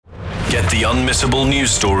Get the unmissable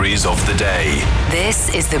news stories of the day.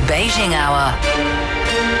 This is the Beijing Hour.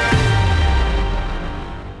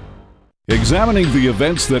 Examining the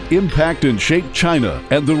events that impact and shape China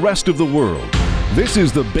and the rest of the world. This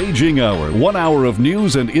is the Beijing Hour, 1 hour of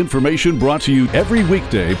news and information brought to you every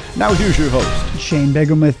weekday. Now here's your host. Shane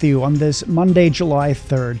Begum with you on this Monday, July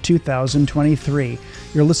 3rd, 2023.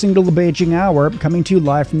 You're listening to the Beijing Hour, coming to you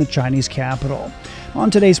live from the Chinese capital. On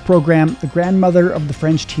today's program, the grandmother of the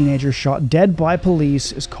French teenager shot dead by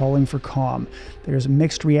police is calling for calm. There's a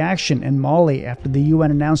mixed reaction in Mali after the UN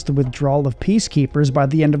announced the withdrawal of peacekeepers by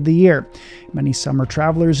the end of the year. Many summer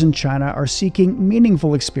travelers in China are seeking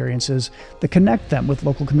meaningful experiences that connect them with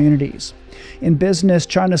local communities. In business,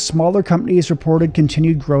 China's smaller companies reported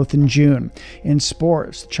continued growth in June. In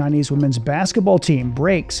sports, the Chinese women's basketball team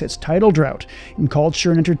breaks its title drought. In culture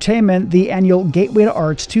and entertainment, the annual Gateway to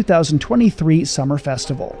Arts 2023 Summer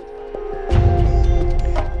Festival.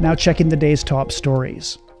 Now checking the day's top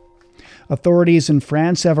stories. Authorities in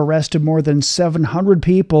France have arrested more than 700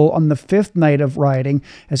 people on the fifth night of rioting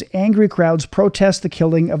as angry crowds protest the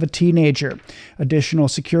killing of a teenager. Additional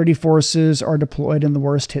security forces are deployed in the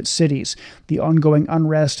worst-hit cities. The ongoing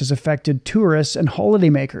unrest has affected tourists and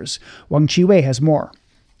holidaymakers. Wang Qiwei has more.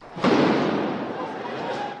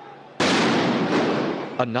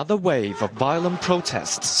 Another wave of violent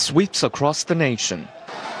protests sweeps across the nation.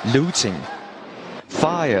 Looting,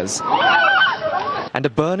 fires, and a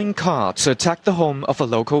burning car to attack the home of a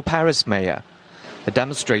local Paris mayor. The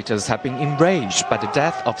demonstrators have been enraged by the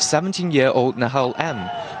death of 17-year-old Nahal M.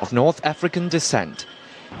 of North African descent.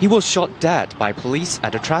 He was shot dead by police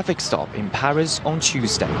at a traffic stop in Paris on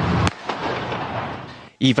Tuesday.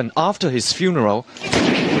 Even after his funeral,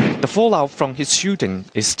 the fallout from his shooting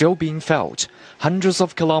is still being felt, hundreds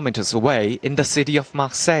of kilometers away in the city of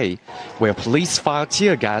Marseille, where police fired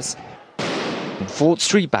tear gas and fought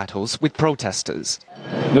street battles with protesters.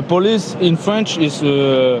 The police in French is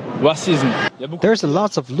racism. There's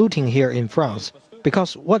lots of looting here in France,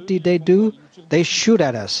 because what did they do? They shoot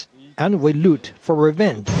at us, and we loot for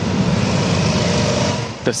revenge.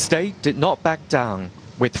 The state did not back down,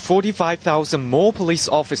 with 45,000 more police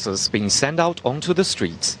officers being sent out onto the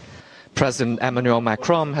streets. President Emmanuel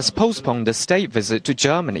Macron has postponed the state visit to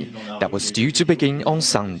Germany that was due to begin on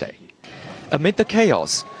Sunday. Amid the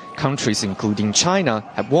chaos, countries including China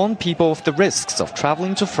have warned people of the risks of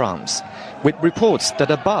traveling to France, with reports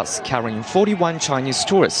that a bus carrying 41 Chinese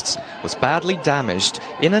tourists was badly damaged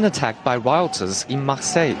in an attack by rioters in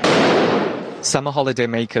Marseille. Summer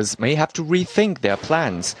holidaymakers may have to rethink their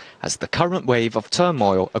plans as the current wave of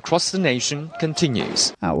turmoil across the nation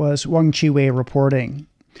continues. That was Wang Qiwei reporting.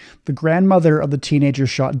 The grandmother of the teenager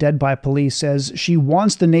shot dead by police says she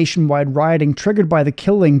wants the nationwide rioting triggered by the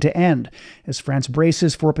killing to end, as France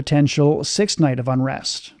braces for a potential sixth night of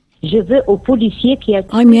unrest.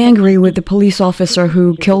 I'm angry with the police officer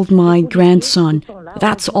who killed my grandson.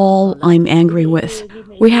 That's all I'm angry with.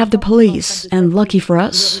 We have the police, and lucky for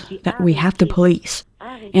us that we have the police.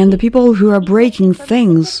 And the people who are breaking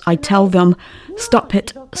things, I tell them, stop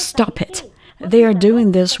it, stop it. They are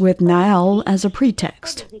doing this with Nahal as a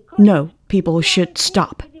pretext. No, people should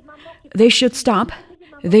stop. They should stop.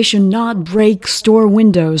 They should not break store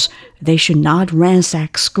windows. They should not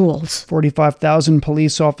ransack schools. 45,000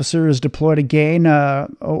 police officers deployed again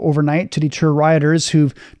overnight to deter rioters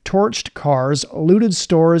who've torched cars, looted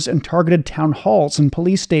stores, and targeted town halls and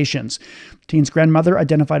police stations. The teen's grandmother,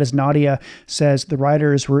 identified as Nadia, says the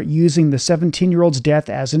rioters were using the 17-year-old's death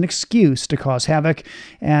as an excuse to cause havoc,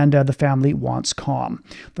 and the family wants calm.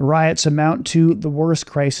 The riots amount to the worst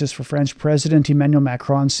crisis for French President Emmanuel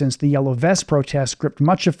Macron since the Yellow Vest protests gripped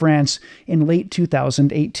much of France in late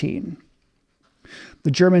 2018.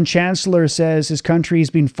 The German Chancellor says his country has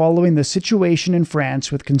been following the situation in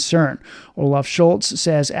France with concern. Olaf Scholz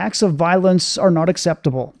says acts of violence are not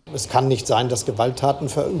acceptable. We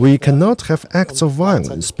cannot have acts of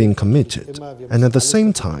violence being committed. And at the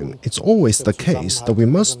same time, it's always the case that we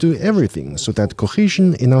must do everything so that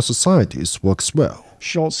cohesion in our societies works well.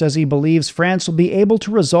 Scholz says he believes France will be able to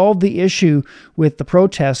resolve the issue with the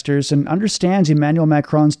protesters and understands Emmanuel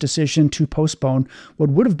Macron's decision to postpone what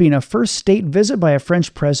would have been a first state visit by a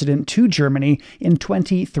French president to Germany in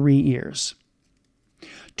 23 years.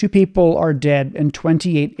 2 people are dead and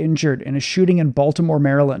 28 injured in a shooting in Baltimore,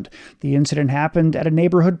 Maryland. The incident happened at a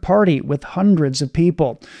neighborhood party with hundreds of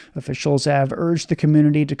people. Officials have urged the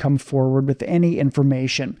community to come forward with any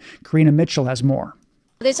information. Karina Mitchell has more.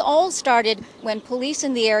 This all started when police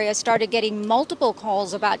in the area started getting multiple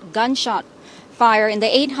calls about gunshot fire in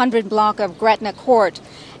the 800 block of Gretna Court,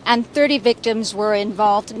 and 30 victims were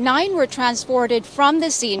involved. 9 were transported from the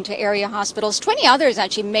scene to area hospitals. 20 others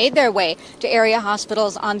actually made their way to area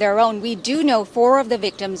hospitals on their own. We do know 4 of the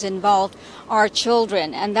victims involved are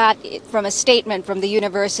children, and that from a statement from the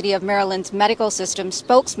University of Maryland's medical system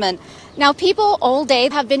spokesman. Now, people all day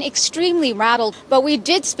have been extremely rattled, but we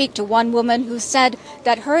did speak to one woman who said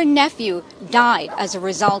that her nephew died as a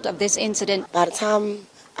result of this incident. By the time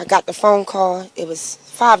I got the phone call, it was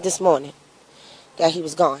 5 this morning. That he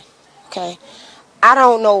was gone, okay? I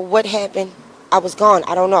don't know what happened. I was gone.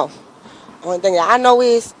 I don't know. Only thing that I know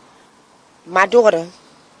is my daughter,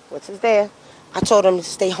 which is there, I told them to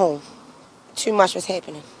stay home. Too much was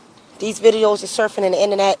happening. These videos are surfing on the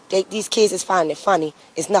internet. These kids is finding it funny.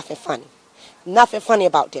 It's nothing funny. Nothing funny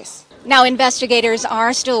about this. Now, investigators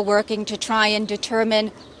are still working to try and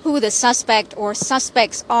determine who the suspect or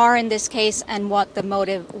suspects are in this case and what the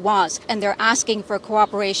motive was. And they're asking for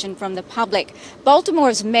cooperation from the public.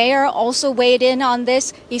 Baltimore's mayor also weighed in on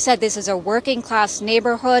this. He said this is a working class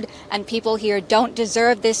neighborhood and people here don't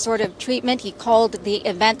deserve this sort of treatment. He called the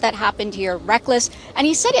event that happened here reckless, and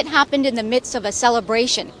he said it happened in the midst of a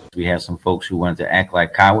celebration. We have some folks who wanted to act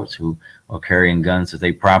like cowards, who are carrying guns that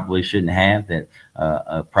they probably shouldn't have, that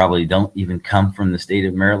probably don't even come from the state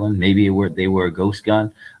of Maryland. Maybe they were a ghost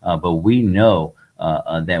gun, but we know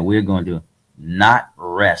that we're going to not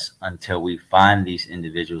rest until we find these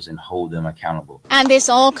individuals and hold them accountable. And this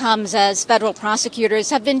all comes as federal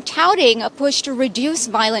prosecutors have been touting a push to reduce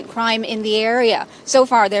violent crime in the area. So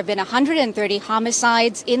far, there have been 130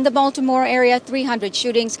 homicides in the Baltimore area, 300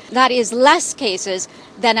 shootings. That is less cases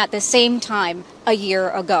than at the same time a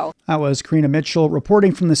year ago. That was Karina Mitchell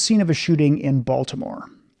reporting from the scene of a shooting in Baltimore.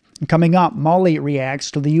 And coming up, Mali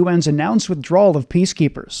reacts to the UN's announced withdrawal of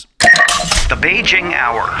peacekeepers. The Beijing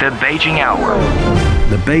Hour. The Beijing Hour.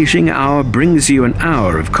 The Beijing Hour brings you an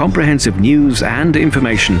hour of comprehensive news and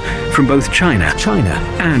information from both China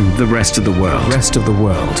and the rest of the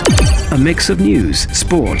world. A mix of news,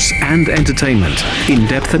 sports, and entertainment.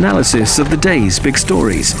 In-depth analysis of the day's big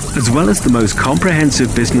stories, as well as the most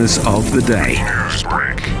comprehensive business of the day.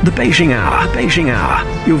 The Beijing Hour. Beijing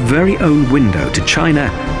Hour. Your very own window to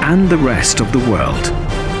China and the rest of the world.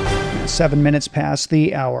 7 minutes past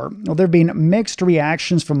the hour. Well, there have been mixed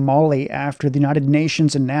reactions from Mali after the United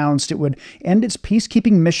Nations announced it would end its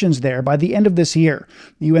peacekeeping missions there by the end of this year.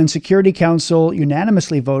 The UN Security Council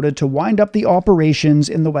unanimously voted to wind up the operations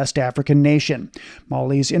in the West African nation.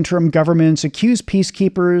 Mali's interim governments accused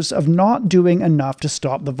peacekeepers of not doing enough to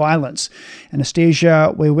stop the violence.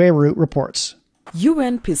 Anastasia Weweru reports.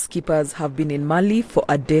 UN peacekeepers have been in Mali for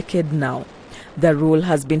a decade now. Their role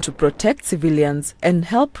has been to protect civilians and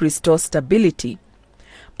help restore stability.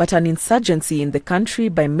 But an insurgency in the country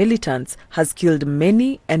by militants has killed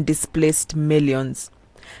many and displaced millions.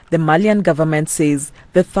 The Malian government says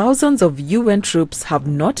the thousands of UN troops have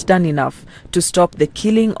not done enough to stop the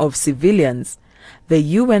killing of civilians. The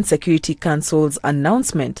UN Security Council's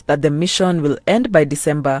announcement that the mission will end by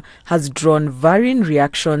December has drawn varying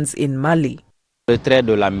reactions in Mali. The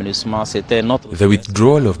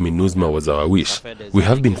withdrawal of MINUSMA was our wish. We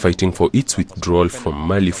have been fighting for its withdrawal from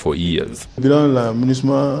Mali for years.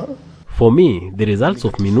 For me, the results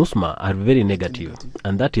of MINUSMA are very negative,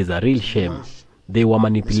 and that is a real shame. They were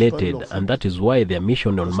manipulated, and that is why their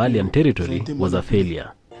mission on Malian territory was a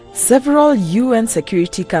failure. Several UN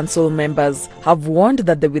Security Council members have warned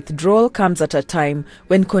that the withdrawal comes at a time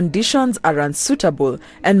when conditions are unsuitable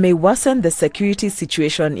and may worsen the security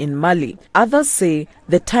situation in Mali. Others say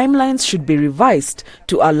the timelines should be revised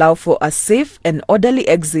to allow for a safe and orderly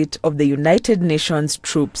exit of the United Nations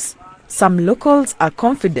troops. Some locals are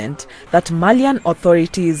confident that Malian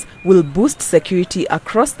authorities will boost security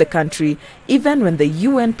across the country even when the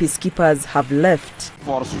UN peacekeepers have left.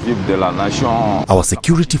 Our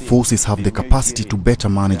security forces have the capacity to better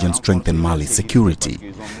manage and strengthen Mali's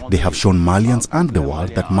security. They have shown Malians and the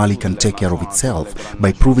world that Mali can take care of itself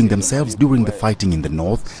by proving themselves during the fighting in the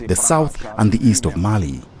north, the south and the east of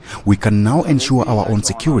Mali. We can now ensure our own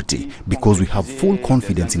security because we have full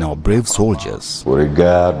confidence in our brave soldiers.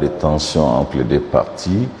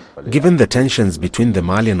 Given the tensions between the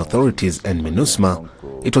Malian authorities and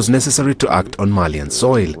MINUSMA, it was necessary to act on Malian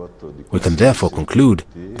soil. We can therefore conclude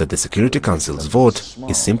that the Security Council's vote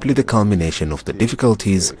is simply the culmination of the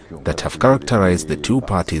difficulties that have characterized the two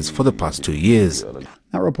parties for the past 2 years.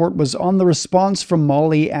 That report was on the response from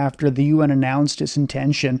Mali after the UN announced its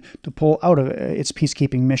intention to pull out of its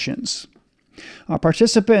peacekeeping missions.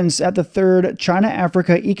 Participants at the third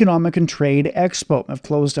China-Africa Economic and Trade Expo have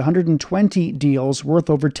closed 120 deals worth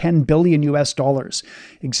over $10 billion.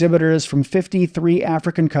 Exhibitors from 53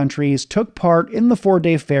 African countries took part in the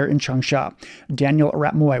four-day fair in Changsha. Daniel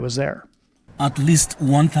Ratmoy was there. At least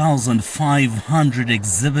 1,500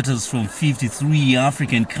 exhibitors from 53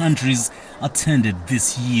 African countries attended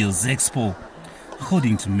this year's Expo.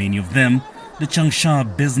 According to many of them, the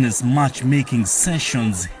Changsha business matchmaking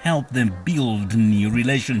sessions help them build new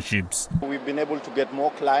relationships. We've been able to get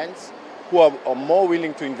more clients who are more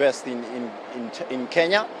willing to invest in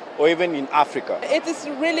Kenya or even in Africa. It is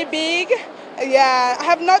really big. Yeah, I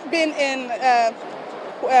have not been in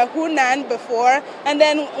Hunan before, and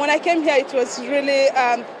then when I came here it was really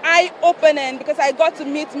eye-opening because I got to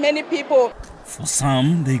meet many people. For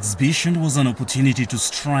some, the exhibition was an opportunity to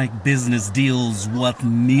strike business deals worth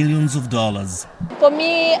millions of dollars. For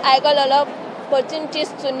me, I got a lot of opportunities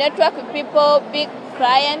to network with people, big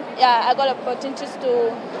clients. Yeah, I got opportunities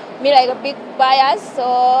to meet like a big buyers. So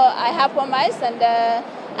I have promise and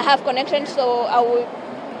I have connections, so I will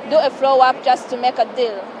do a follow-up just to make a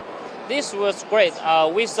deal. This was great.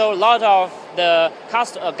 We saw a lot of the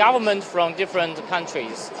government from different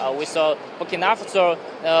countries. We saw Burkina Faso,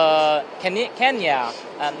 Kenya,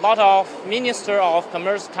 and a lot of Minister of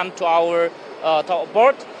Commerce come to our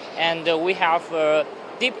board, and we have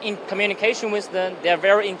deep in communication with them. They are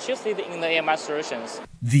very interested in the AMI solutions.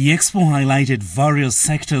 The Expo highlighted various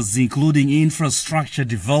sectors including infrastructure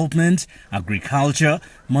development, agriculture,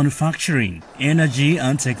 manufacturing, energy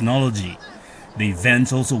and technology. The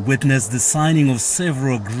event also witnessed the signing of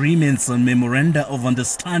several agreements and memoranda of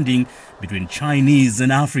understanding between Chinese and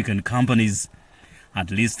African companies.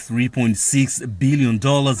 At least $3.6 billion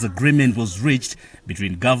agreement was reached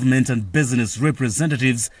between government and business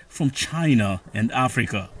representatives from China and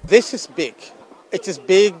Africa. This is big. It is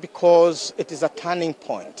big because it is a turning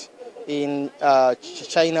point in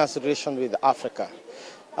China's relation with Africa.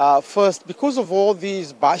 First, because of all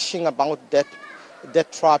these bashing about debt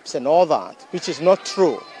traps and all that, which is not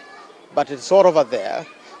true, but it's sort of there.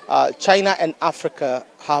 China and Africa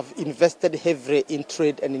have invested heavily in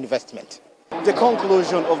trade and investment. The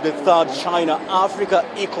conclusion of the third China-Africa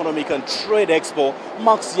Economic and Trade Expo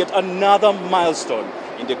marks yet another milestone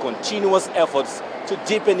in the continuous efforts to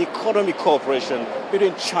deepen economic cooperation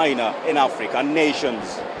between China and African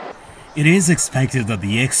nations. It is expected that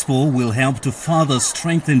the Expo will help to further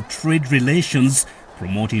strengthen trade relations,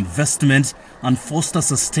 promote investment, and foster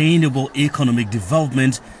sustainable economic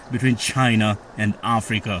development between China and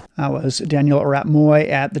Africa. That was Daniel Ratmoy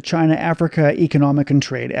at the China-Africa Economic and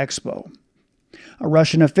Trade Expo. A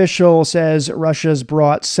Russian official says Russia's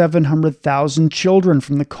brought 700,000 children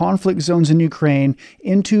from the conflict zones in Ukraine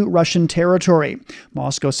into Russian territory.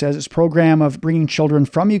 Moscow says its program of bringing children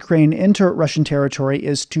from Ukraine into Russian territory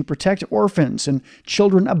is to protect orphans and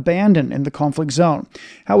children abandoned in the conflict zone.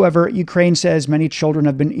 However, Ukraine says many children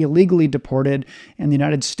have been illegally deported, and the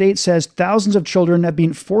United States says thousands of children have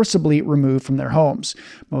been forcibly removed from their homes.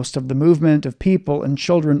 Most of the movement of people and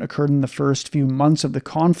children occurred in the first few months of the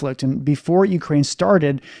conflict and before Ukraine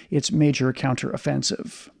started its major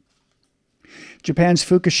counteroffensive. Japan's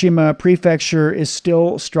Fukushima prefecture is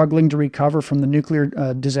still struggling to recover from the nuclear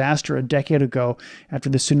disaster a decade ago after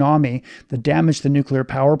the tsunami that damaged the nuclear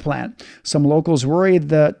power plant. Some locals worried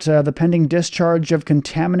that the pending discharge of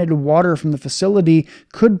contaminated water from the facility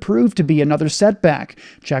could prove to be another setback.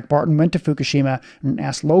 Jack Barton went to Fukushima and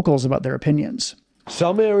asked locals about their opinions.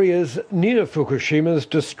 Some areas near Fukushima's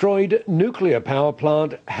destroyed nuclear power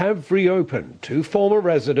plant have reopened to former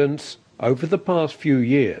residents over the past few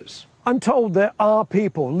years. I'm told there are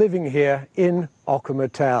people living here in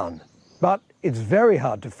Okuma town, but it's very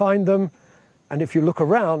hard to find them, and if you look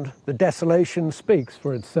around, the desolation speaks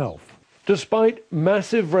for itself. Despite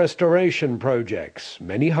massive restoration projects,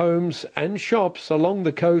 many homes and shops along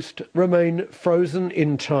the coast remain frozen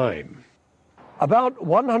in time. About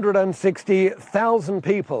 160,000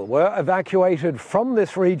 people were evacuated from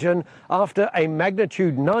this region after a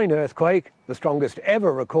magnitude 9 earthquake, the strongest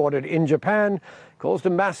ever recorded in Japan, caused a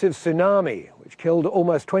massive tsunami, which killed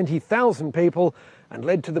almost 20,000 people and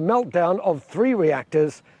led to the meltdown of 3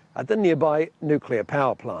 reactors at the nearby nuclear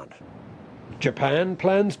power plant. Japan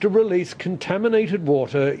plans to release contaminated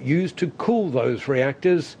water used to cool those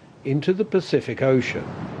reactors into the Pacific Ocean.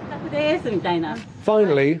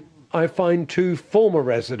 Finally, I find 2 former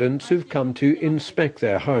residents who've come to inspect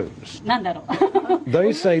their homes.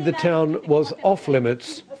 They say the town was off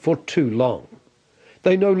limits for too long.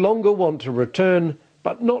 They no longer want to return,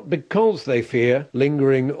 but not because they fear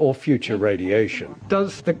lingering or future radiation.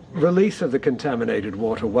 Does the release of the contaminated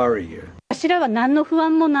water worry you? We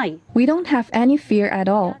don't have any fear at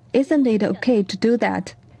all. Isn't it okay to do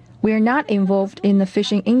that? We are not involved in the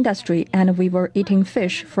fishing industry, and we were eating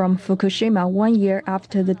fish from Fukushima 1 year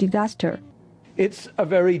after the disaster. It's a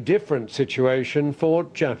very different situation for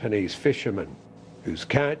Japanese fishermen, whose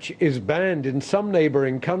catch is banned in some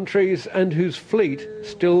neighboring countries and whose fleet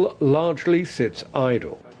still largely sits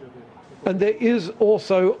idle. And there is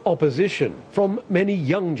also opposition from many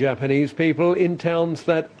young Japanese people in towns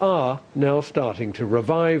that are now starting to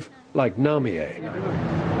revive, like Namie.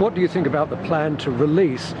 What do you think about the plan to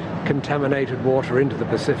release contaminated water into the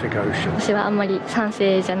Pacific Ocean?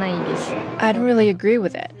 I don't really agree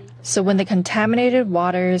with it. So when the contaminated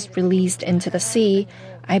water is released into the sea,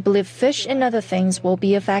 I believe fish and other things will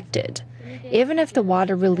be affected. Even if the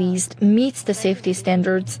water released meets the safety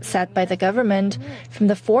standards set by the government, from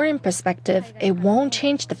the foreign perspective, it won't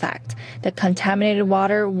change the fact that contaminated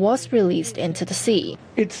water was released into the sea.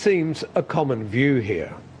 It seems a common view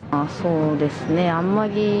here.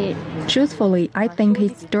 Truthfully, I think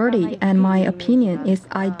it's dirty, and my opinion is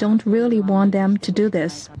I don't really want them to do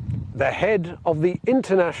this. The head of the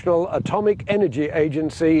International Atomic Energy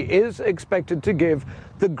Agency is expected to give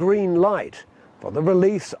the green light for the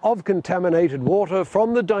release of contaminated water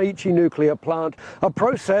from the Daiichi nuclear plant, a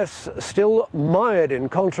process still mired in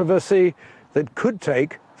controversy that could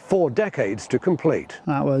take 4 decades to complete.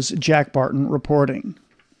 That was Jack Barton reporting.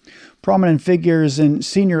 Prominent figures and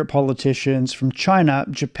senior politicians from China,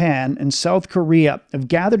 Japan, and South Korea have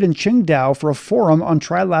gathered in Qingdao for a forum on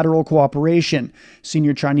trilateral cooperation.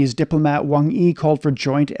 Senior Chinese diplomat Wang Yi called for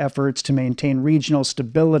joint efforts to maintain regional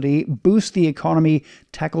stability, boost the economy,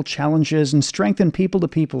 tackle challenges, and strengthen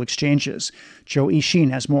people-to-people exchanges. Zhou Yixin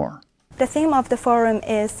has more. The theme of the forum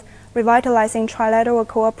is revitalizing trilateral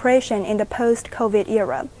cooperation in the post-COVID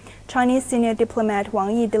era. Chinese senior diplomat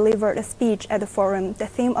Wang Yi delivered a speech at the forum, the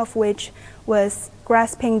theme of which was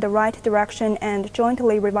grasping the right direction and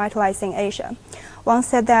jointly revitalizing Asia. Wang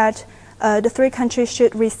said that the 3 countries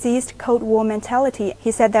should resist Cold War mentality.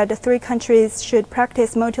 He said that the 3 countries should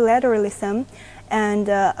practice multilateralism and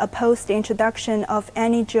oppose the introduction of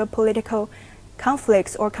any geopolitical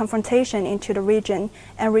conflicts or confrontation into the region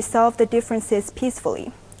and resolve the differences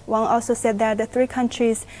peacefully. Wang also said that the 3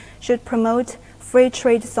 countries should promote free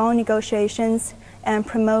trade zone negotiations and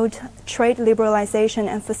promote trade liberalization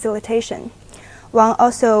and facilitation. Wang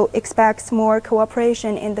also expects more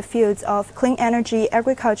cooperation in the fields of clean energy,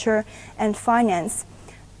 agriculture, and finance,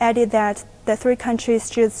 added that the 3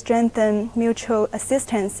 countries should strengthen mutual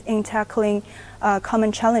assistance in tackling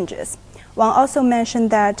common challenges. Wang also mentioned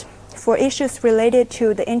that for issues related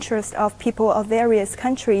to the interest of people of various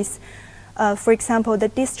countries, for example, the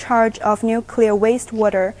discharge of nuclear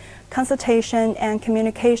wastewater, consultation and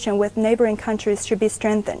communication with neighboring countries should be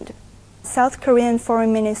strengthened. South Korean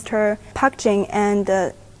Foreign Minister Park Jin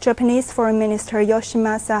and Japanese Foreign Minister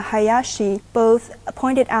Yoshimasa Hayashi both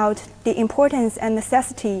pointed out the importance and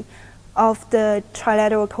necessity of the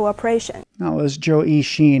trilateral cooperation. That was Zhou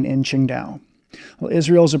Yixin in Qingdao. Well,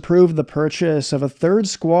 Israel's approved the purchase of a 3rd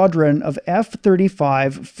squadron of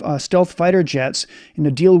F-35 stealth fighter jets in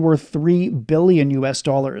a deal worth $3 billion.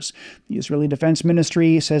 The Israeli Defense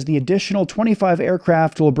Ministry says the additional 25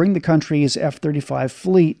 aircraft will bring the country's F-35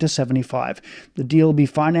 fleet to 75. The deal will be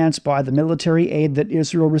financed by the military aid that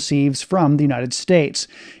Israel receives from the United States.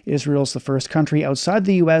 Israel's the first country outside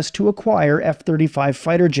the U.S. to acquire F-35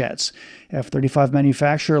 fighter jets. F-35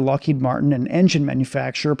 manufacturer Lockheed Martin and engine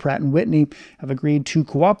manufacturer Pratt & Whitney have agreed to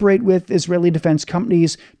cooperate with Israeli defense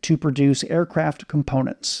companies to produce aircraft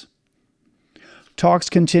components. Talks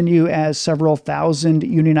continue as several thousand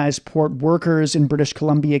unionized port workers in British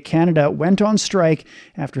Columbia, Canada, went on strike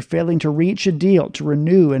after failing to reach a deal to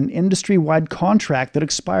renew an industry-wide contract that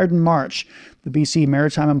expired in March. The BC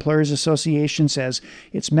Maritime Employers Association says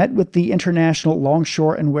it's met with the International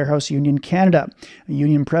Longshore and Warehouse Union Canada.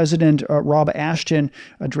 Union President Rob Ashton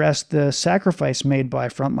addressed the sacrifice made by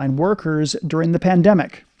frontline workers during the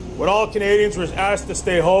pandemic. When all Canadians were asked to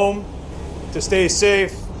stay home, to stay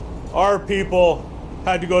safe, our people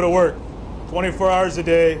had to go to work 24 hours a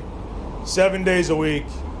day, 7 days a week,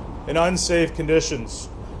 in unsafe conditions,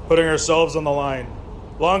 putting ourselves on the line.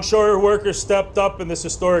 Longshore workers stepped up in this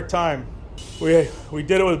historic time. We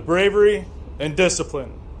did it with bravery and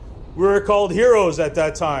discipline. We were called heroes at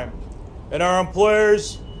that time, and our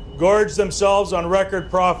employers gorged themselves on record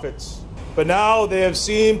profits. But now they have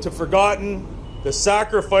seemed to have forgotten the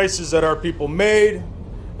sacrifices that our people made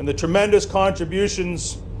and the tremendous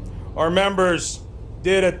contributions our members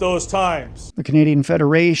did at those times. The Canadian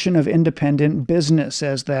Federation of Independent Business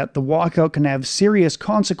says that the walkout can have serious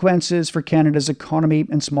consequences for Canada's economy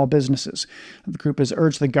and small businesses. The group has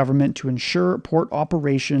urged the government to ensure port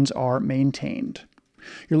operations are maintained.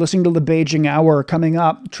 You're listening to the Beijing Hour. Coming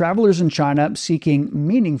up, travelers in China seeking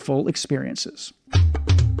meaningful experiences.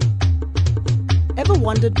 Ever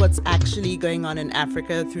wondered what's actually going on in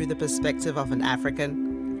Africa through the perspective of an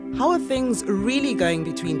African? How are things really going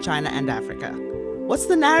between China and Africa? What's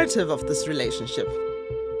the narrative of this relationship?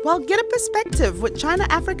 Well, get a perspective with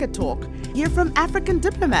China-Africa Talk. Hear from African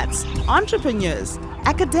diplomats, entrepreneurs,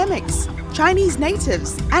 academics, Chinese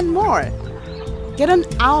natives, and more. Get on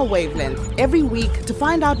our wavelength every week to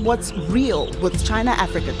find out what's real with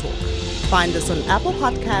China-Africa Talk. Find us on Apple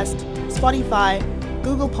Podcast, Spotify,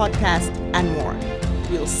 Google Podcast, and more.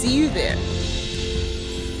 We'll see you there.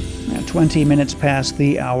 20 minutes past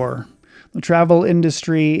the hour. The travel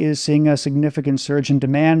industry is seeing a significant surge in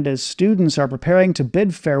demand as students are preparing to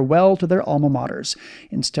bid farewell to their alma maters.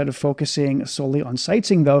 Instead of focusing solely on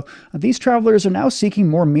sightseeing, though, these travelers are now seeking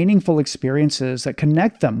more meaningful experiences that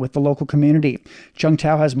connect them with the local community. Chung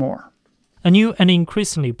Tao has more. A new and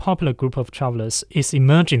increasingly popular group of travelers is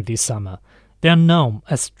emerging this summer. They are known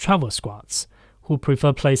as travel squads, who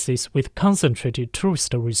prefer places with concentrated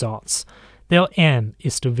tourist resorts. Their aim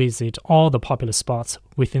is to visit all the popular spots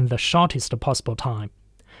within the shortest possible time.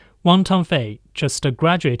 Wang Tangfei just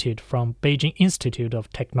graduated from Beijing Institute of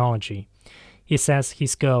Technology. He says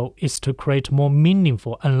his goal is to create more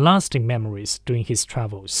meaningful and lasting memories during his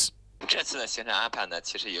travels. The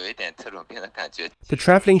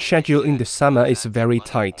traveling schedule in the summer is very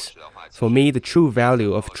tight. For me, the true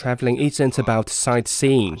value of traveling isn't about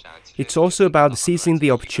sightseeing. It's also about seizing the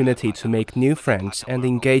opportunity to make new friends and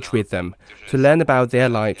engage with them, to learn about their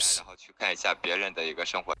lives.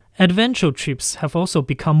 Adventure trips have also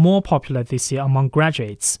become more popular this year among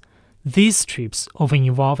graduates. These trips often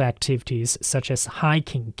involve activities such as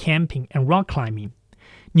hiking, camping, and rock climbing.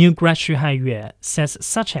 New grad Xu Haiyue says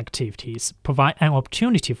such activities provide an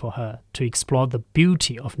opportunity for her to explore the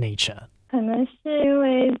beauty of nature.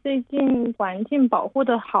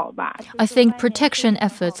 I think protection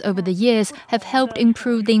efforts over the years have helped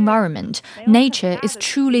improve the environment. Nature is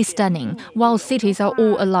truly stunning, while cities are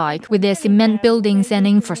all alike with their cement buildings and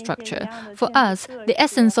infrastructure. For us, the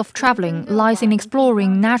essence of traveling lies in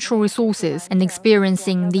exploring natural resources and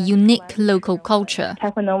experiencing the unique local culture.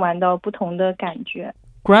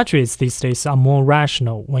 Graduates these days are more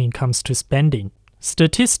rational when it comes to spending.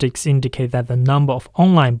 Statistics indicate that the number of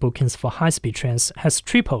online bookings for high-speed trains has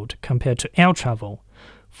tripled compared to air travel.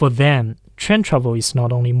 For them, train travel is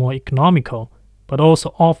not only more economical, but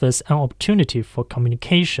also offers an opportunity for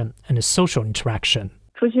communication and social interaction.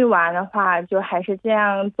 We've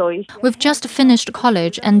just finished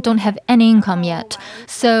college and don't have any income yet,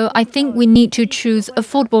 so I think we need to choose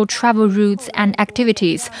affordable travel routes and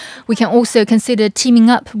activities. We can also consider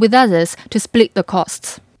teaming up with others to split the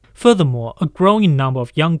costs. Furthermore, a growing number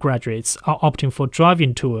of young graduates are opting for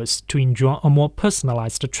driving tours to enjoy a more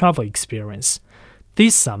personalized travel experience.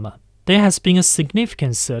 This summer, there has been a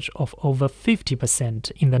significant surge of over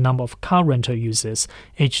 50% in the number of car rental users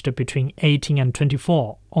aged between 18 and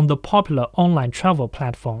 24 on the popular online travel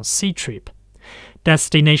platform Ctrip.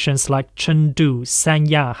 Destinations like Chengdu,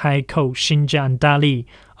 Sanya, Haikou, Xinjiang, and Dali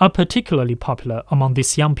are particularly popular among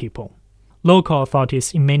these young people. Local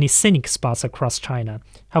authorities in many scenic spots across China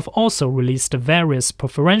have also released various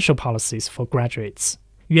preferential policies for graduates.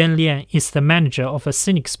 Yuan Lian is the manager of a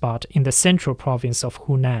scenic spot in the central province of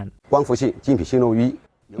Hunan.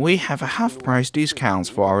 We have half-price discounts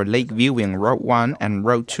for our lake viewing Route 1 and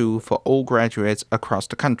Route 2 for all graduates across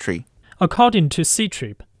the country. According to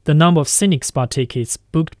Ctrip, the number of scenic spot tickets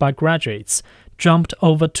booked by graduates jumped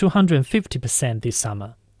over 250% this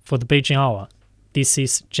summer. For the Beijing Hour, this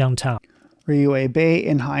is Jiang Tao. Riyue Bay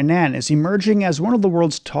in Hainan is emerging as one of the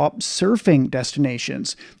world's top surfing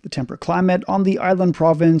destinations. The temperate climate on the island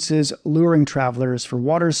province is luring travelers for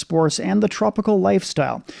water sports and the tropical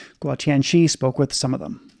lifestyle. Guo Tianqi spoke with some of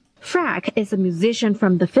them. Frank is a musician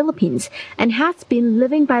from the Philippines and has been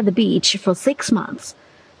living by the beach for 6 months.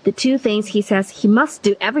 The two things he says he must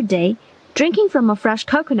do every day, drinking from a fresh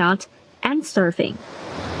coconut and surfing.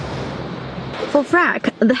 For Frank,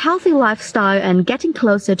 the healthy lifestyle and getting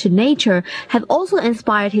closer to nature have also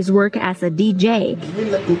inspired his work as a DJ.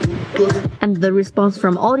 And the response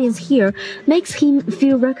from audience here makes him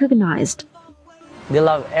feel recognized. They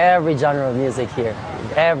love every genre of music here.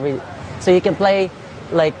 So you can play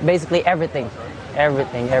like basically everything.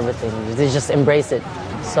 They just embrace it.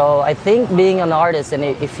 So I think being an artist, and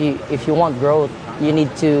if you want growth, you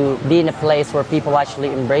need to be in a place where people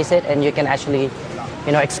actually embrace it and you can actually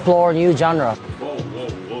explore new genre.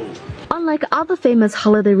 Unlike other famous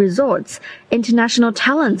holiday resorts, international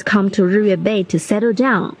talents come to Riyue Bay to settle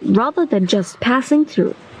down rather than just passing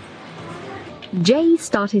through. Jay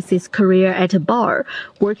started his career at a bar,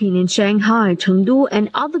 working in Shanghai, Chengdu, and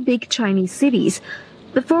other big Chinese cities,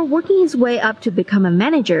 before working his way up to become a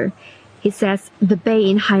manager. He says the bay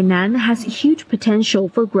in Hainan has huge potential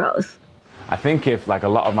for growth. I think if a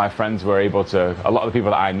lot of my friends were able to, a lot of the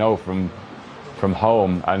people that I know from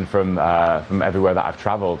home and from everywhere that I've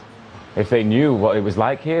traveled, if they knew what it was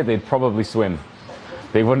like here, they'd probably swim.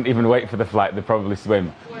 They wouldn't even wait for the flight, they'd probably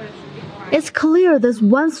swim. It's clear this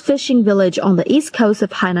once fishing village on the east coast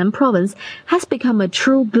of Hainan province has become a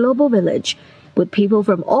true global village, with people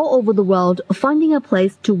from all over the world finding a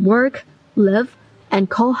place to work, live, and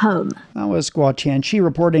call home. That was Guo Tianqi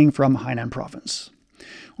reporting from Hainan province.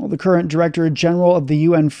 Well, the current Director General of the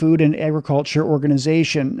UN Food and Agriculture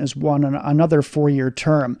Organization has won another 4-year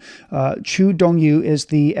term. Chu Dongyu is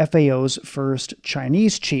the FAO's first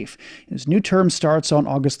Chinese chief. His new term starts on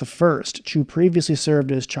August the 1st. Chu previously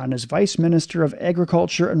served as China's Vice Minister of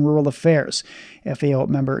Agriculture and Rural Affairs. FAO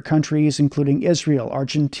member countries, including Israel,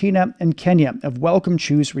 Argentina, and Kenya, have welcomed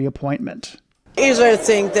Chu's reappointment. Israel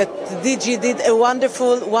thinks that DG did a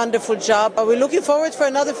wonderful, wonderful job. We're looking forward for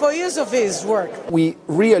another 4 years of his work. We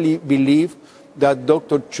really believe that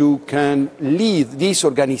Dr. Chu can lead this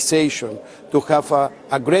organization to have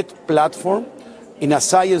a great platform in a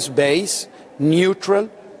science-based, neutral,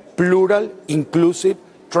 plural, inclusive,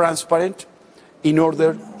 transparent, in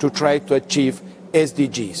order to try to achieve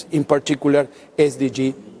SDGs, in particular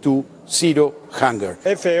SDG 2, Zero Hunger.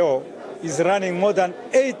 FAO is running more than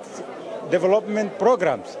 8 development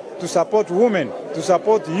programs to support women, to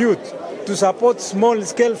support youth, to support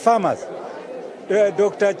small-scale farmers.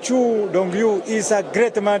 Dr. Chu Dongyu is a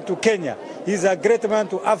great man to Kenya, he's a great man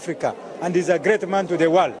to Africa, and he's a great man to the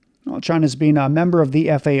world. Well, China's been a member of the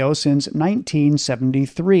FAO since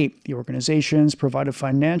 1973. The organization's provided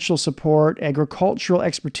financial support, agricultural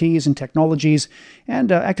expertise and technologies,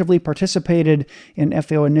 and actively participated in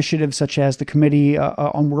FAO initiatives such as the Committee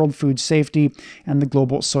on World Food Safety and the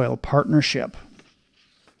Global Soil Partnership.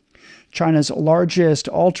 China's largest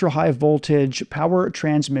ultra-high voltage power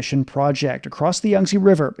transmission project across the Yangtze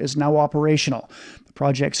River is now operational. The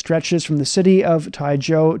project stretches from the city of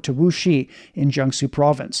Taizhou to Wuxi in Jiangsu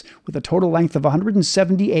province, with a total length of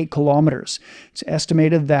 178 kilometers. It's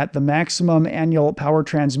estimated that the maximum annual power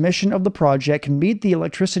transmission of the project can meet the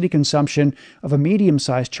electricity consumption of a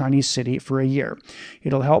medium-sized Chinese city for a year.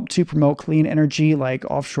 It'll help to promote clean energy like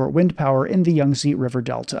offshore wind power in the Yangtze River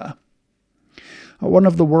Delta. One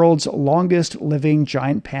of the world's longest living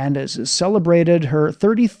giant pandas has celebrated her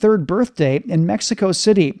 33rd birthday in Mexico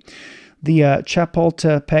City. The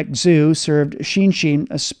Chapultepec Zoo served Xin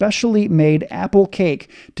a specially made apple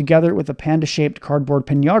cake together with a panda-shaped cardboard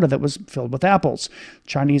piñata that was filled with apples.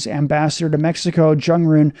 Chinese ambassador to Mexico, Zheng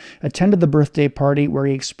Run, attended the birthday party where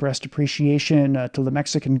he expressed appreciation to the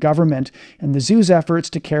Mexican government and the zoo's efforts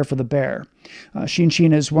to care for the bear.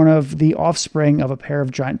 Xin is one of the offspring of a pair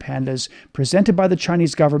of giant pandas presented by the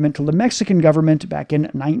Chinese government to the Mexican government back in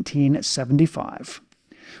 1975.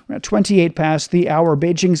 We're at 28 past the hour.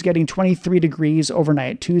 Beijing's getting 23 degrees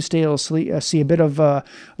overnight. Tuesday will see a bit of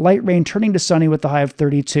light rain turning to sunny with the high of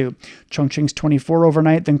 32. Chongqing's 24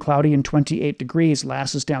 overnight, then cloudy and 28 degrees.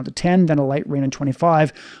 Laos is down to 10, then a light rain and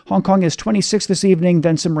 25. Hong Kong is 26 this evening,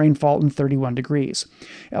 then some rainfall and 31 degrees.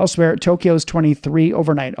 Elsewhere, Tokyo's 23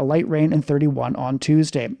 overnight, a light rain and 31 on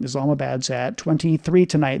Tuesday. Islamabad's at 23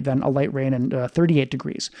 tonight, then a light rain and 38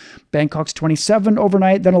 degrees. Bangkok's 27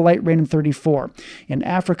 overnight, then a light rain and 34. In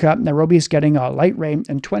Africa, Nairobi is getting a light rain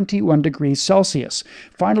and 21 degrees Celsius.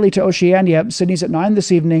 Finally to Oceania, Sydney's at 9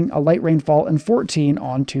 this evening, a light rainfall and 14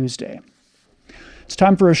 on Tuesday. It's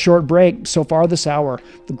time for a short break. So far this hour,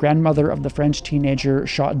 the grandmother of the French teenager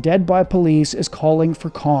shot dead by police is calling for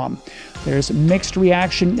calm. There's mixed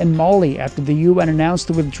reaction in Mali after the UN announced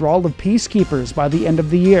the withdrawal of peacekeepers by the end of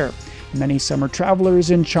the year. Many summer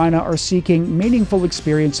travelers in China are seeking meaningful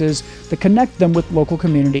experiences that connect them with local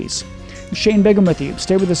communities. Shane Begum with you.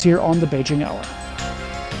 Stay with us here on the Beijing Hour.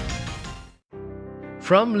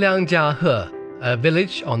 From Liangjiahe, a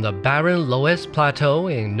village on the barren Loess Plateau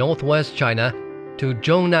in northwest China, to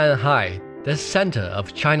Zhongnanhai, the center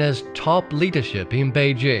of China's top leadership in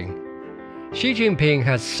Beijing. Xi Jinping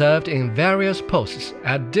has served in various posts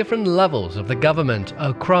at different levels of the government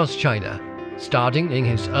across China, starting in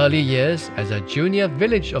his early years as a junior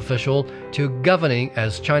village official to governing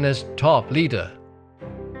as China's top leader.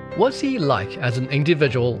 What's he like as an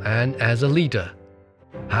individual and as a leader?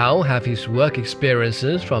 How have his work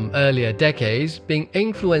experiences from earlier decades been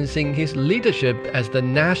influencing his leadership as the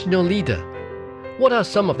national leader? What are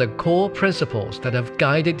some of the core principles that have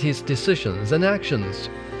guided his decisions and actions?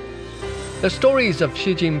 The Stories of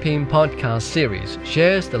Xi Jinping podcast series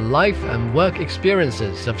shares the life and work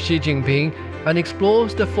experiences of Xi Jinping and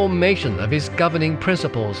explores the formation of his governing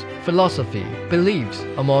principles, philosophy, beliefs,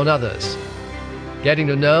 among others. Getting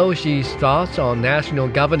to know Xi's thoughts on national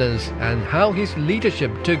governance and how his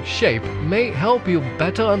leadership took shape may help you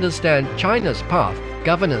better understand China's path,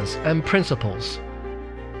 governance, and principles.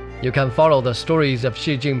 You can follow the Stories of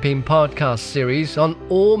Xi Jinping podcast series on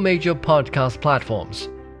all major podcast platforms.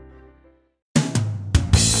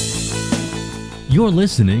 You're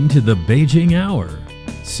listening to the Beijing Hour,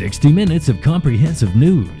 60 minutes of comprehensive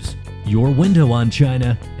news, your window on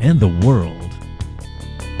China and the world.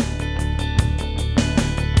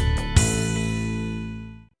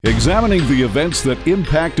 Examining the events that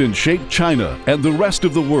impact and shape China and the rest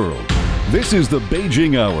of the world. This is the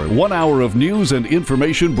Beijing Hour, 1 hour of news and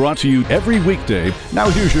information brought to you every weekday. Now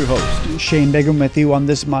here's your host. Shane Bigham with you on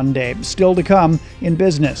this Monday. Still to come in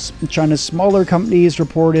business. China's smaller companies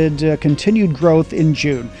reported continued growth in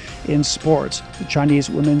June. In sports, the Chinese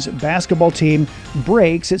women's basketball team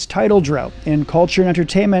breaks its title drought. In culture and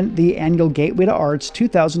entertainment, the annual Gateway to Arts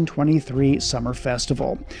 2023 Summer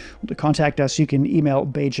Festival. To contact us, you can email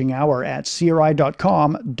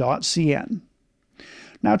beijinghour@cri.com.cn.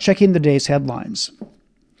 Now checking the day's headlines.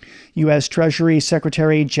 U.S. Treasury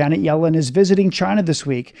Secretary Janet Yellen is visiting China this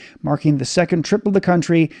week, marking the second trip of the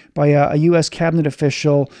country by a U.S. cabinet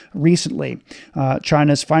official recently.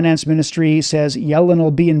 China's finance ministry says Yellen will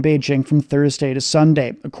be in Beijing from Thursday to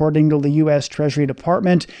Sunday. According to the U.S. Treasury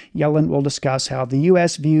Department, Yellen will discuss how the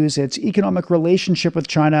U.S. views its economic relationship with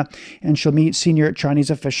China, and she'll meet senior Chinese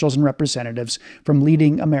officials and representatives from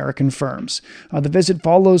leading American firms. The visit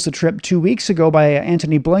follows the trip 2 weeks ago by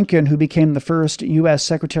Antony Blinken, who became the first U.S.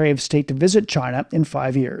 Secretary of State to visit China in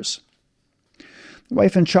 5 years. The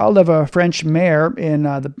wife and child of a French mayor in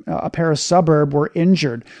a Paris suburb were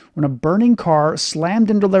injured when a burning car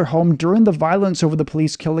slammed into their home during the violence over the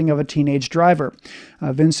police killing of a teenage driver.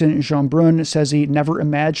 Vincent Jeanbrun says he never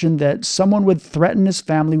imagined that someone would threaten his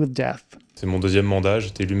family with death.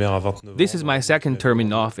 This is my second term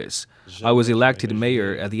in office. I was elected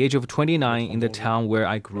mayor at the age of 29 in the town where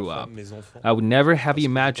I grew up. I would never have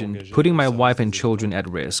imagined putting my wife and children at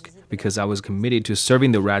risk because I was committed to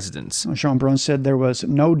serving the residents. Jeanbrun said there was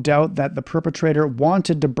no doubt that the perpetrator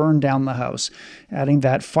wanted to burn down the house, adding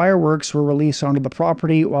that fireworks were released onto the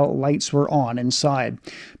property while lights were on inside.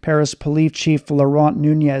 Paris Police Chief Laurent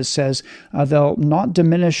Nunez says they'll not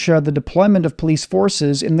diminish the deployment of police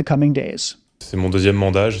forces in the coming days.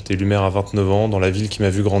 Obviously,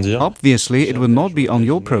 it will not be on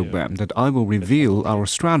your program that I will reveal our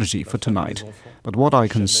strategy for tonight. But what I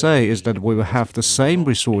can say is that we will have the same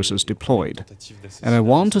resources deployed. And I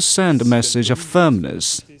want to send a message of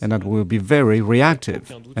firmness, and that we will be very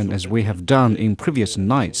reactive. And as we have done in previous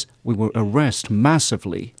nights, we will arrest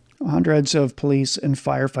massively. Hundreds of police and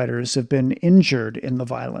firefighters have been injured in the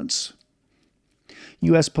violence.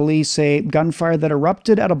 U.S. police say gunfire that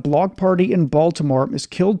erupted at a block party in Baltimore has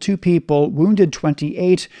killed 2 people, wounded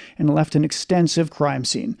 28, and left an extensive crime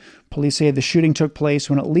scene. Police say the shooting took place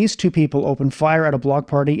when at least 2 people opened fire at a block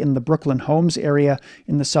party in the Brooklyn Homes area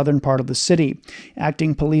in the southern part of the city.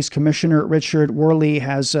 Acting Police Commissioner Richard Worley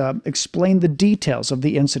has explained the details of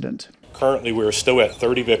the incident. Currently, we are still at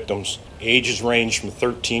 30 victims. Ages range from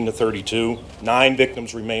 13 to 32. 9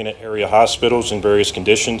 victims remain at area hospitals in various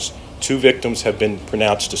conditions. 2 victims have been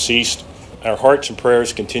pronounced deceased. Our hearts and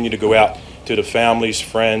prayers continue to go out to the families,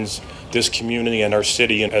 friends, this community, and our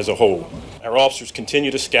city as a whole. Our officers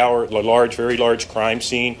continue to scour the very large crime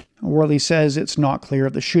scene. Worley says it's not clear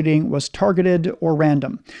if the shooting was targeted or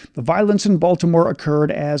random. The violence in Baltimore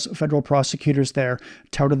occurred as federal prosecutors there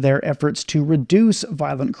touted their efforts to reduce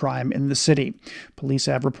violent crime in the city. Police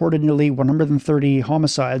have reported nearly 130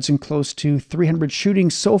 homicides and close to 300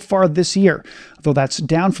 shootings so far this year, though that's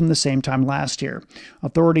down from the same time last year.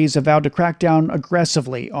 Authorities have vowed to crack down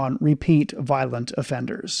aggressively on repeat violent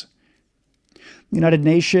offenders. The United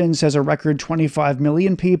Nations says a record 25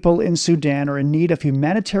 million people in Sudan are in need of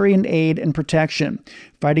humanitarian aid and protection.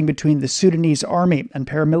 Fighting between the Sudanese army and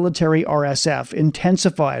paramilitary RSF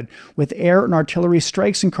intensified with air and artillery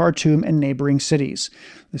strikes in Khartoum and neighboring cities.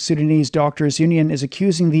 The Sudanese Doctors Union is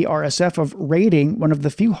accusing the RSF of raiding one of the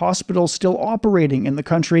few hospitals still operating in the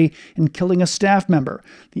country and killing a staff member.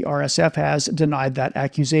 The RSF has denied that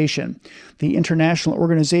accusation. The International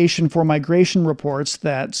Organization for Migration reports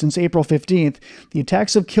that since April 15th, the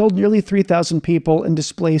attacks have killed nearly 3,000 people and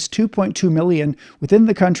displaced 2.2 million within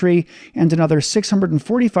the country and another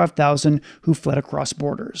 645,000 who fled across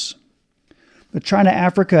borders. The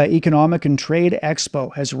China-Africa Economic and Trade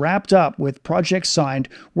Expo has wrapped up with projects signed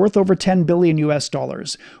worth over $10 billion.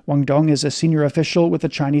 Wang Dong is a senior official with the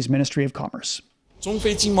Chinese Ministry of Commerce.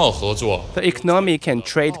 The economic and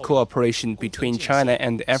trade cooperation between China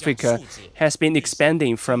and Africa has been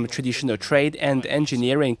expanding from traditional trade and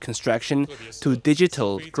engineering construction to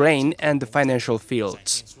digital, grain, and financial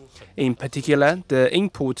fields. In particular, the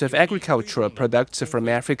import of agricultural products from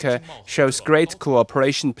Africa shows great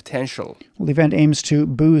cooperation potential. Well, the event aims to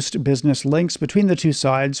boost business links between the two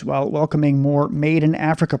sides while welcoming more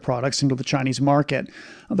made-in-Africa products into the Chinese market.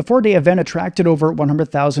 The four-day event attracted over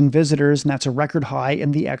 100,000 visitors, and that's a record high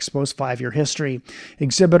in the Expo's 5-year history.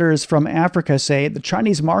 Exhibitors from Africa say the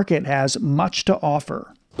Chinese market has much to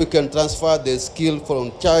offer. We can transfer the skill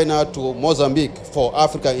from China to Mozambique for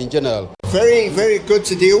Africa in general. Very, very good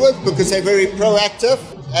to deal with because they're very proactive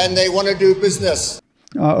and they want to do business.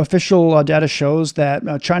 Official data shows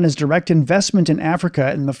that China's direct investment in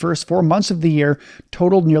Africa in the first 4 months of the year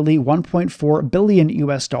totaled nearly $1.4 billion,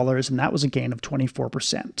 and that was a gain of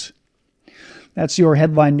 24%. That's your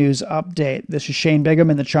headline news update. This is Shane Bigham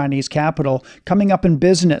in the Chinese capital. Coming up in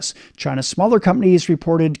business, China's smaller companies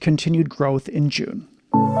reported continued growth in June.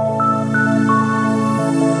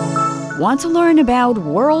 Want to learn about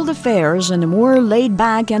world affairs in a more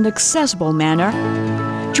laid-back and accessible manner?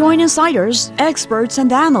 Join insiders, experts,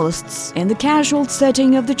 and analysts in the casual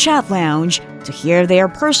setting of the chat lounge to hear their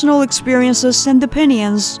personal experiences and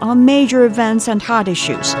opinions on major events and hot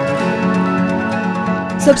issues.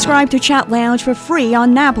 Subscribe to Chat Lounge for free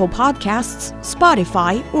on Apple Podcasts,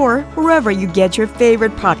 Spotify, or wherever you get your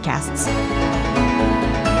favorite podcasts.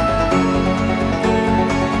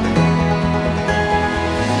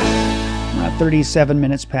 37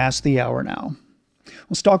 minutes past the hour now.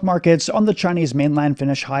 Well, stock markets on the Chinese mainland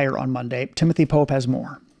finish higher on Monday. Timothy Pope has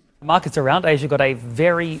more. Markets around Asia got a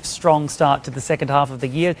very strong start to the second half of the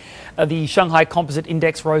year. The Shanghai Composite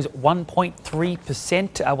Index rose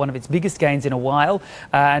 1.3%, one of its biggest gains in a while.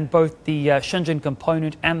 And both the Shenzhen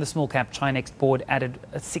Component and the Small Cap Chinex Board added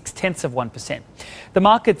 0.6%. The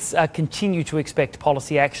markets continue to expect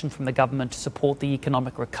policy action from the government to support the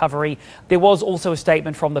economic recovery. There was also a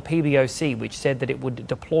statement from the PBOC which said that it would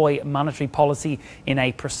deploy monetary policy in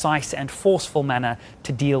a precise and forceful manner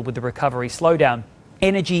to deal with the recovery slowdown.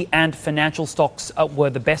 Energy and financial stocks were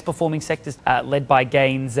the best performing sectors, led by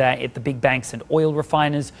gains at the big banks and oil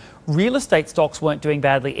refiners. Real estate stocks weren't doing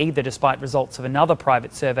badly either, despite results of another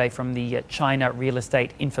private survey from the China Real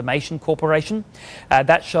Estate Information Corporation.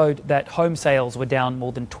 That showed that home sales were down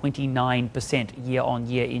more than 29% year on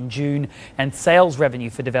year in June, and sales revenue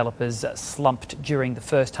for developers slumped during the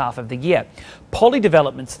first half of the year. Poly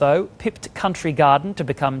Developments, though, pipped Country Garden to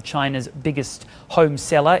become China's biggest home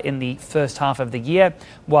seller in the first half of the year,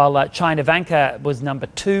 while China Vanke was number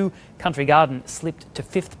 2. Country Garden slipped to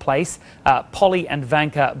 5th place. Poly and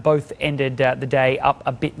Vanke both ended the day up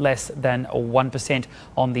a bit less than 1%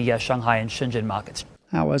 on the Shanghai and Shenzhen markets.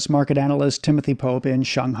 That was market analyst Timothy Pope in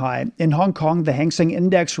Shanghai. In Hong Kong, the Hang Seng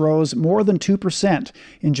Index rose more than 2%.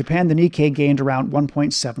 In Japan, the Nikkei gained around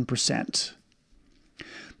 1.7%.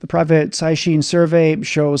 The private Caixin survey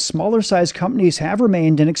shows smaller-sized companies have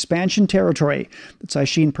remained in expansion territory. The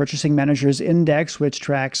Caixin Purchasing Managers Index, which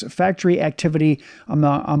tracks factory activity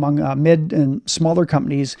among mid and smaller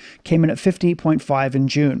companies, came in at 50.5 in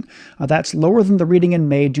June. That's lower than the reading in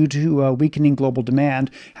May due to weakening global demand.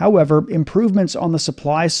 However, improvements on the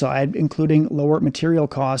supply side, including lower material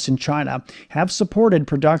costs in China, have supported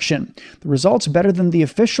production. The results better than the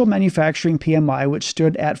official manufacturing PMI, which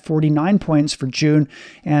stood at 49 points for June,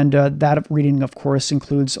 and that reading, of course,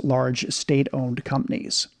 includes large state-owned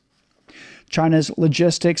companies. China's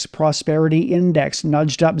Logistics Prosperity Index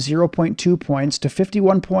nudged up 0.2 points to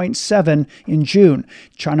 51.7 in June.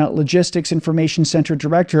 China Logistics Information Center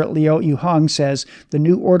Director Liu Yuheng says the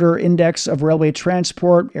new order index of railway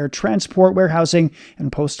transport, air transport, warehousing,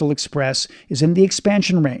 and postal express is in the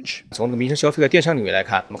expansion range. From the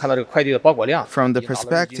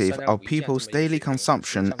perspective of people's daily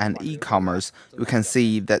consumption and e-commerce, we can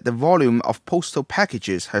see that the volume of postal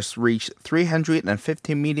packages has reached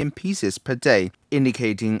 350 million pieces per day,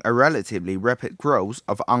 indicating a relatively rapid growth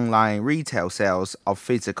of online retail sales of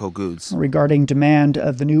physical goods. Regarding demand,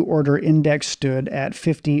 the new order index stood at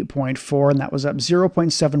 50.4, and that was up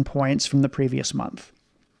 0.7 points from the previous month.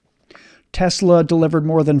 Tesla delivered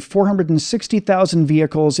more than 460,000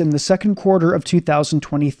 vehicles in the second quarter of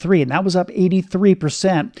 2023, and that was up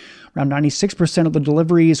 83%. Around 96% of the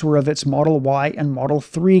deliveries were of its Model Y and Model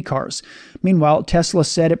 3 cars. Meanwhile, Tesla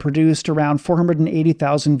said it produced around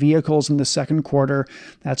 480,000 vehicles in the second quarter.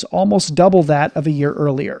 That's almost double that of a year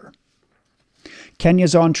earlier.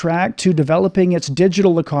 Kenya's on track to developing its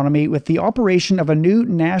digital economy with the operation of a new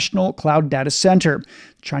national cloud data center.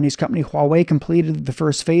 Chinese company Huawei completed the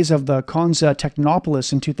first phase of the Konza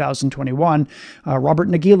Technopolis in 2021. Robert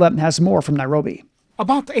Nagila has more from Nairobi.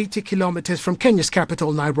 About 80 kilometers from Kenya's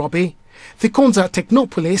capital, Nairobi, the Konza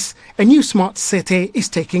Technopolis, a new smart city, is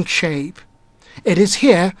taking shape. It is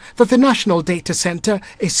here that the National Data Center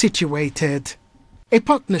is situated. A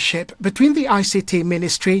partnership between the ICT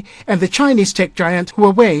Ministry and the Chinese tech giant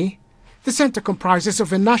Huawei, the center comprises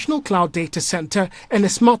of a national cloud data center and a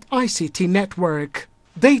smart ICT network.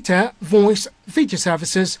 Data, voice, video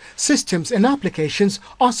services, systems and applications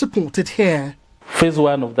are supported here. Phase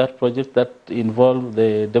 1 of that project that involved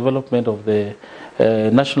the development of the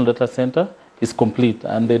national data center is complete,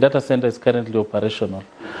 and the data center is currently operational.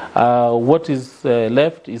 What is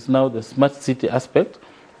left is now the smart city aspect,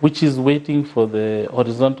 which is waiting for the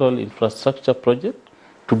horizontal infrastructure project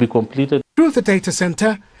to be completed. Through the data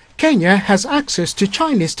center, Kenya has access to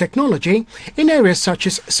Chinese technology in areas such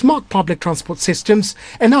as smart public transport systems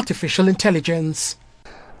and artificial intelligence.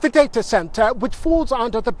 The data center, which falls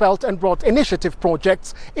under the Belt and Road Initiative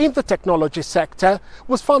projects in the technology sector,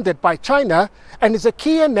 was funded by China and is a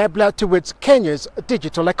key enabler towards Kenya's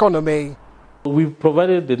digital economy. We've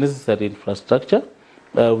provided the necessary infrastructure.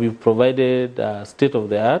 We've provided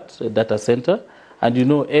state-of-the-art data center, and you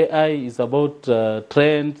know AI is about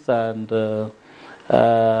trends and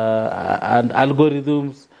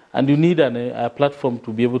algorithms, and you need a platform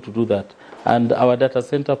to be able to do that, and our data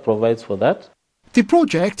center provides for that. The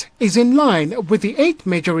project is in line with the 8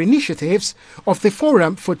 major initiatives of the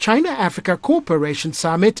Forum for China-Africa Cooperation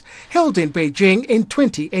Summit held in Beijing in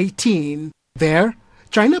 2018. There,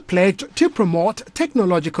 China pledged to promote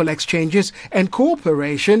technological exchanges and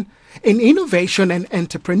cooperation in innovation and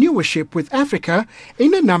entrepreneurship with Africa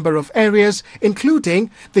in a number of areas,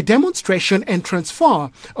 including the demonstration and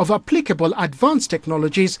transfer of applicable advanced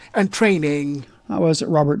technologies and training. That was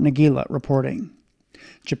Robert Nagila reporting.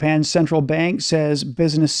 Japan's central bank says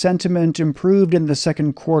business sentiment improved in the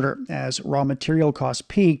second quarter as raw material costs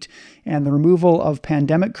peaked and the removal of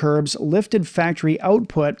pandemic curbs lifted factory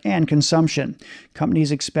output and consumption.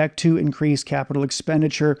 Companies expect to increase capital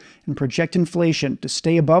expenditure and project inflation to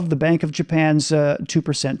stay above the Bank of Japan's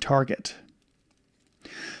 2% target.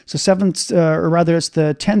 So it's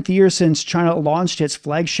the 10th year since China launched its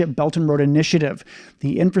flagship Belt and Road Initiative.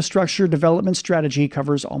 The infrastructure development strategy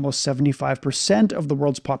covers almost 75% of the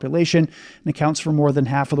world's population and accounts for more than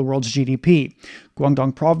half of the world's GDP.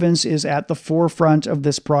 Guangdong province is at the forefront of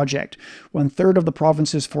this project. 1/3 of the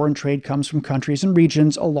province's foreign trade comes from countries and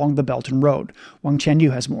regions along the Belt and Road. Wang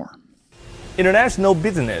Qianyu has more. International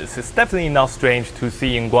business is definitely not strange to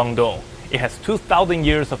see in Guangdong. It has 2,000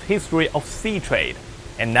 years of history of sea trade.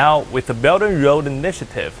 And now, with the Belt and Road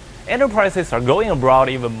Initiative, enterprises are going abroad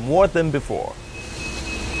even more than before.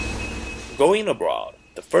 Going abroad,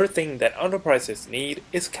 the first thing that enterprises need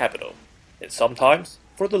is capital, and sometimes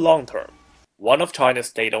for the long term. One of China's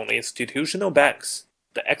state-owned institutional banks,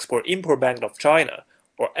 the Export-Import Bank of China,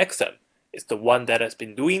 or EXIM, is the one that has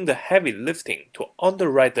been doing the heavy lifting to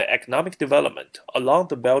underwrite the economic development along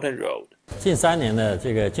the Belt and Road. In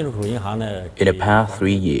the past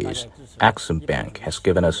 3 years, Exim Bank has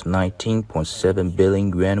given us 19.7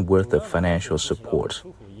 billion yuan worth of financial support.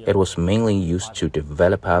 It was mainly used to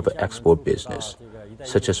develop our export business,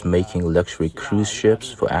 such as making luxury cruise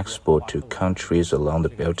ships for export to countries along the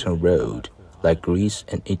Belt and Road, like Greece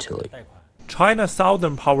and Italy. China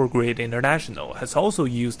Southern Power Grid International has also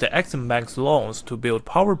used the Exim Bank's loans to build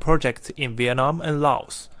power projects in Vietnam and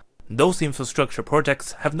Laos. Those infrastructure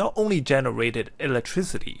projects have not only generated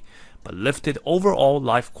electricity, but lifted overall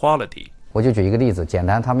life quality. Let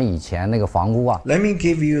me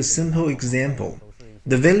give you a simple example.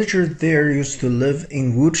 The villagers there used to live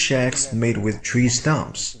in wood shacks made with tree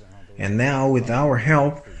stumps, and now with our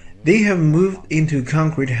help, they have moved into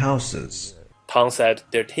concrete houses. Tang said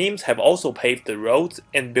their teams have also paved the roads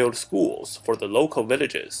and built schools for the local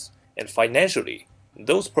villages, and financially,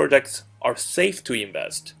 those projects are safe to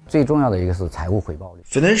invest.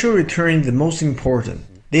 Financial return is the most important.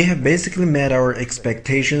 They have basically met our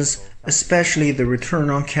expectations, especially the return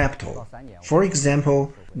on capital. For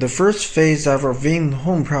example, the first phase of our Vinh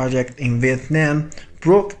Home project in Vietnam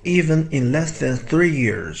broke even in less than 3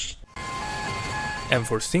 years. And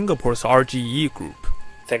for Singapore's RGE Group,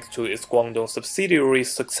 thanks to its Guangdong subsidiary's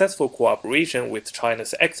successful cooperation with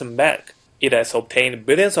China's Exim Bank, it has obtained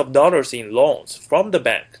billions of dollars in loans from the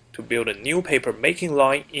bank to build a new paper-making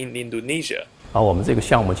line in Indonesia. After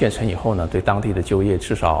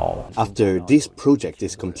this project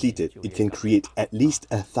is completed, it can create at least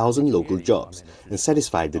 1,000 local jobs and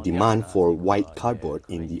satisfy the demand for white cardboard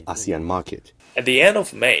in the ASEAN market. At the end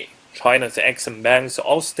of May, China's Exim Bank's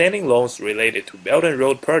outstanding loans related to Belt and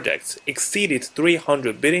Road projects exceeded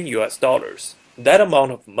 $300 billion. That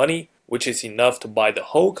amount of money, which is enough to buy the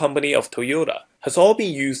whole company of Toyota, has all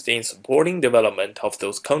been used in supporting development of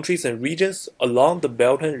those countries and regions along the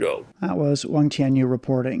Belt and Road. That was Wang Tianyu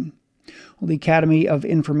reporting. Well, the Academy of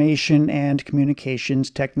Information and Communications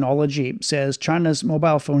Technology says China's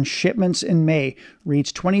mobile phone shipments in May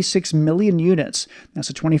reached 26 million units. That's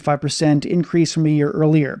a 25% increase from a year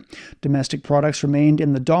earlier. Domestic products remained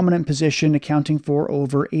in the dominant position, accounting for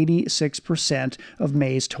over 86% of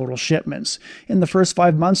May's total shipments. In the first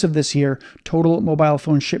 5 months of this year, total mobile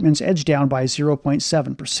phone shipments edged down by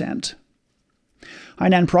 0.7%.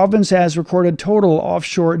 Hainan province has recorded total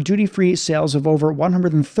offshore duty-free sales of over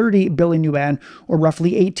 130 billion yuan, or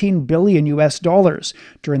roughly $18 billion.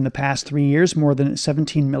 During the past 3 years, more than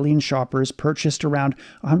 17 million shoppers purchased around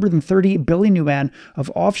 130 billion yuan of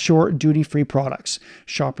offshore duty-free products.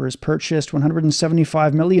 Shoppers purchased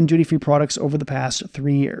 175 million duty-free products over the past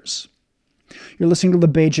 3 years. You're listening to the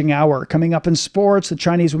Beijing Hour. Coming up in sports, the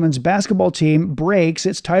Chinese women's basketball team breaks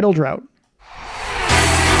its title drought.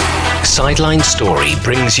 Sideline Story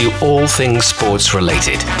brings you all things sports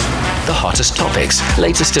related. The hottest topics,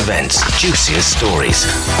 latest events, juiciest stories,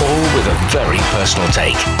 all with a very personal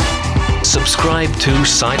take. Subscribe to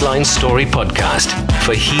Sideline Story Podcast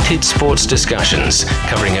for heated sports discussions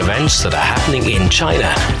covering events that are happening in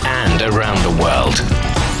China and around the world.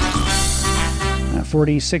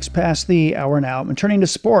 46 past the hour now. And turning to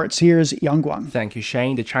sports, here's Yang Guang. Thank you,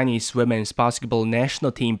 Shane. The Chinese women's basketball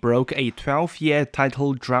national team broke a 12-year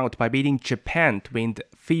title drought by beating Japan to win the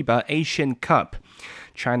FIBA Asian Cup.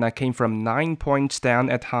 China came from 9 points down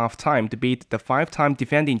at halftime to beat the 5-time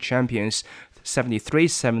defending champions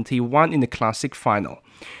 73-71 in the Classic final.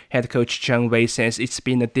 Head coach Zheng Wei says it's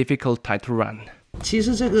been a difficult title run.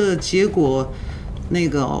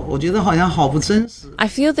 I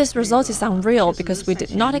feel this result is unreal because we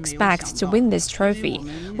did not expect to win this trophy.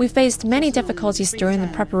 We faced many difficulties during the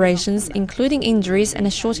preparations, including injuries and a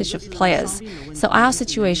shortage of players. So our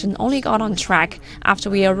situation only got on track after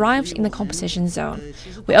we arrived in the competition zone.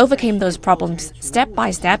 We overcame those problems step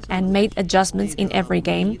by step and made adjustments in every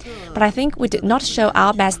game. But I think we did not show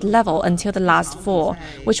our best level until the last 4,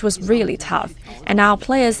 which was really tough. And our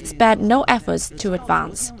players spared no efforts to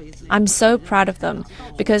advance. I'm so proud of them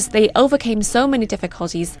because they overcame so many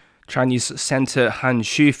difficulties. Chinese center Han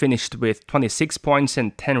Xu finished with 26 points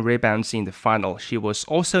and 10 rebounds in the final. She was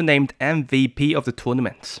also named MVP of the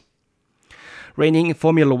tournament. Reigning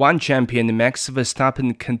Formula One champion Max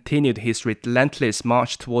Verstappen continued his relentless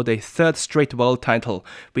march toward a 3rd straight world title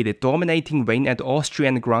with a dominating win at the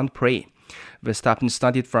Austrian Grand Prix. Verstappen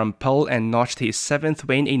started from pole and notched his 7th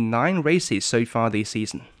win in 9 races so far this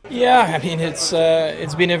season. Yeah, I mean it's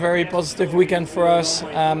been a very positive weekend for us.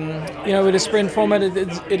 With the sprint format,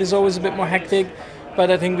 it is always a bit more hectic, but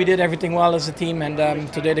I think we did everything well as a team, and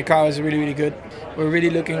today the car was really, really good. We're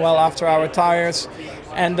really looking well after our tires,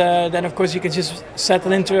 and then of course you can just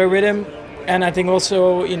settle into a rhythm. And I think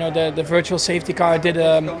also, the virtual safety car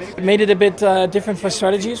made it a bit different for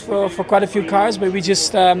strategies for quite a few cars, but we just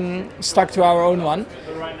stuck to our own one.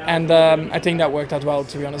 And I think that worked out well,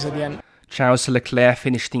 to be honest, at the end. Charles Leclerc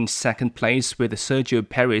finished in 2nd place with Sergio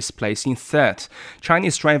Perez placing 3rd.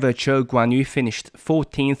 Chinese driver Zhou Guanyu finished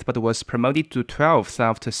 14th but was promoted to 12th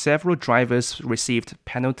after several drivers received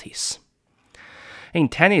penalties. In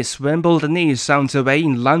tennis, Wimbledon is underway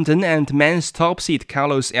in London and men's top seed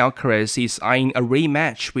Carlos Alcaraz is eyeing a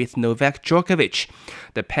rematch with Novak Djokovic.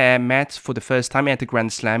 The pair met for the first time at the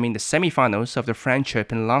Grand Slam in the semi-finals of the French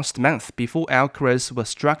Open last month before Alcaraz was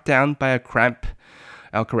struck down by a cramp.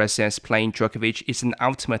 Alcaraz says playing Djokovic is an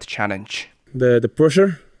ultimate challenge. The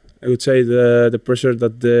pressure, I would say the pressure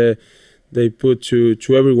that they put to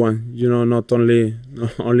everyone, not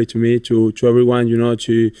only to me, to everyone,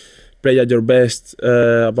 to play at your best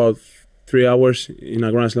about 3 hours in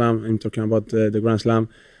a Grand Slam. I'm talking about the Grand Slam.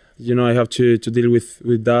 I have to deal with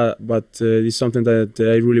that, but it's something that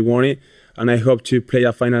I really wanted. and I hope to play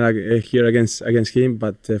a final here against him.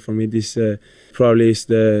 But for me, this probably is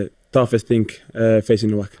the toughest thing facing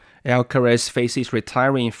Novak. Alcaraz faces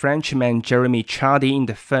retiring Frenchman Jeremy Chardy in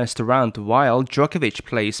the first round, while Djokovic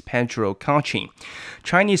plays Pedro Cachin.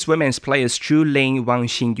 Chinese women's players Zhu Ling, Wang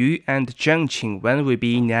Xingyu, and Zheng Qingwen will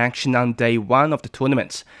be in action on day one of the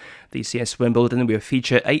tournament. This year's Wimbledon will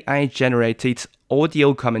feature AI-generated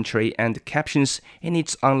audio commentary and captions in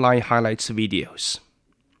its online highlights videos.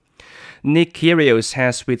 Nick Kyrgios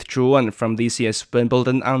has withdrawn from this year's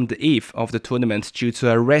Wimbledon on the eve of the tournament due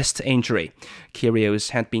to a wrist injury.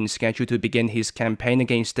 Kyrgios had been scheduled to begin his campaign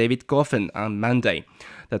against David Goffin on Monday.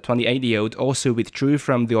 The 28-year-old also withdrew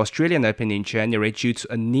from the Australian Open in January due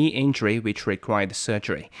to a knee injury which required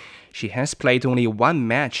surgery. She has played only one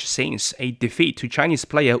match since a defeat to Chinese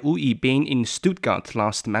player Wu Yibing in Stuttgart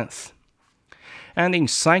last month. And in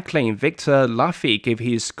cycling, Victor Lafay gave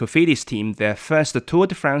his Cofidis team their first Tour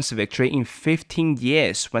de France victory in 15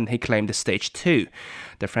 years when he claimed stage 2.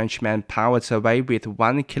 The Frenchman powered away with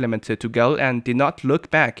 1 kilometer to go and did not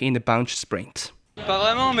look back in the bunch sprint.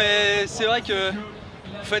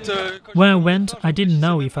 When I went, I didn't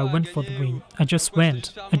know if I went for the win. I just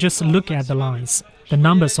went. I just looked at the lines. The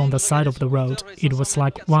numbers on the side of the road, it was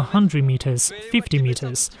like 100 meters, 50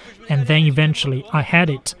 meters, and then eventually I had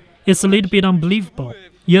it. It's a little bit unbelievable.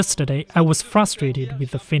 Yesterday, I was frustrated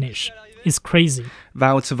with the finish. It's crazy.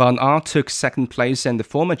 Wout van Aert took second place and the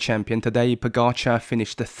former champion Tadej Pogacar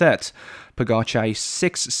finished third. Pogacar is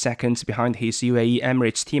 6 seconds behind his UAE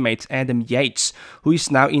Emirates teammate Adam Yates, who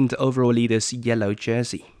is now in the overall leader's yellow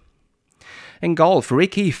jersey. In golf,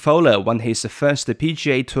 Ricky Fowler won his first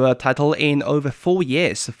PGA Tour title in over 4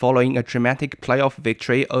 years following a dramatic playoff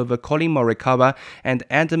victory over Colin Morikawa and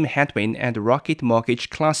Adam Hadwin at the Rocket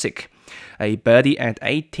Mortgage Classic. A birdie at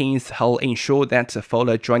 18th hole ensured that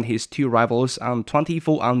Fowler joined his two rivals on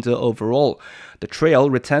 24 under overall. The trio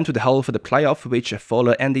returned to the hole for the playoff, which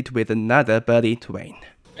Fowler ended with another birdie to win.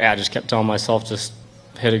 Yeah, I just kept telling myself just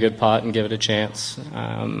hit a good putt and give it a chance.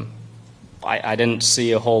 I didn't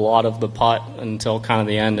see a whole lot of the putt until kind of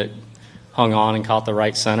the end. It hung on and caught the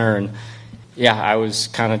right center, and yeah, I was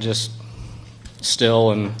kind of just still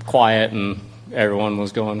and quiet, and everyone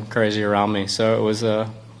was going crazy around me. So it was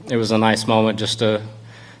a nice moment just to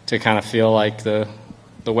kind of feel like the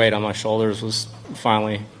weight on my shoulders was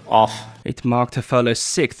finally off. It marked Fowler's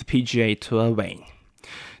 6th PGA Tour win.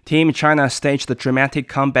 Team China staged a dramatic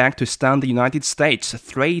comeback to stun the United States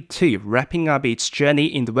 3-2, wrapping up its journey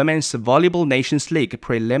in the Women's Volleyball Nations League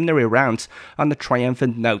preliminary round on a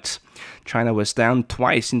triumphant note. China was down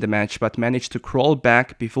twice in the match but managed to crawl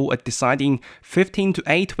back before a deciding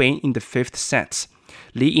 15-8 win in the 5th set.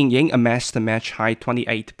 Li Yingying amassed a match-high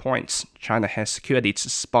 28 points. China has secured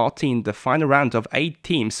its spot in the final round of 8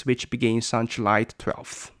 teams, which begins on July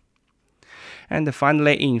 12th. And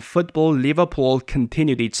finally, in football, Liverpool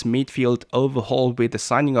continued its midfield overhaul with the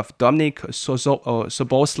signing of Dominik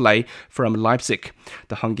Szoboszlai from Leipzig.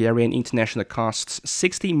 The Hungarian international costs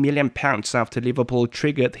 £60 million after Liverpool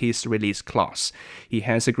triggered his release clause. He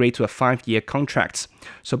has agreed to a 5-year contract.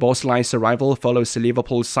 Szoboszlai's arrival follows the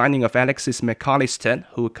Liverpool signing of Alexis McAllister,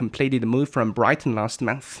 who completed the move from Brighton last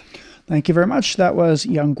month. Thank you very much. That was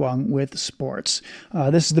Yang Guang with sports.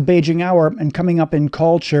 This is the Beijing Hour, and coming up in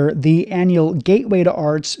culture, the annual Gateway to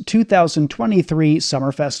Arts 2023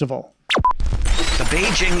 Summer Festival. The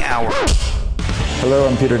Beijing Hour. Hello,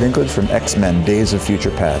 I'm Peter Dinklage from X-Men Days of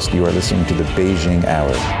Future Past. You are listening to the Beijing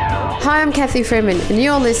Hour. Hi, I'm Kathy Freeman, and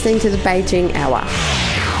you're listening to the Beijing Hour.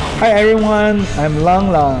 Hi everyone, I'm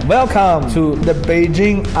Lang Lang. Welcome to the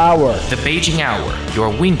Beijing Hour. The Beijing Hour,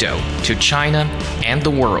 your window to China and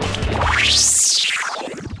the world.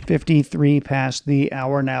 53 past the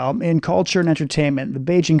hour now. In culture and entertainment, the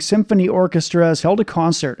Beijing Symphony Orchestra has held a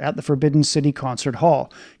concert at the Forbidden City Concert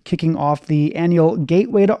Hall, kicking off the annual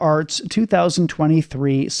Gateway to Arts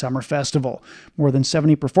 2023 Summer Festival. More than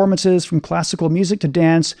 70 performances from classical music to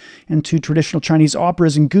dance and to traditional Chinese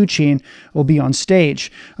operas and guqin will be on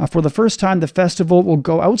stage. For the first time, the festival will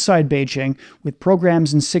go outside Beijing with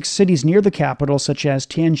programs in 6 cities near the capital, such as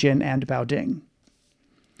Tianjin and Baoding.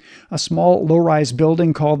 A small low-rise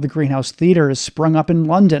building called the Greenhouse Theatre is sprung up in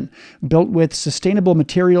London. Built with sustainable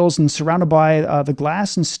materials and surrounded by the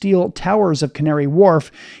glass and steel towers of Canary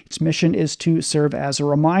Wharf, its mission is to serve as a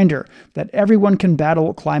reminder that everyone can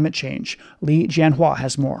battle climate change. Li Jianhua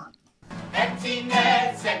has more. Empty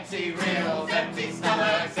nets, empty reels, empty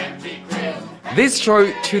stomachs, empty grills. This show,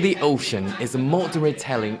 To the Ocean, is a modern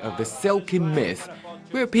retelling of the Silky myth,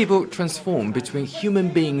 where people transform between human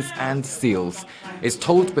beings and seals. It's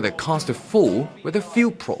told with a cast of 4 with a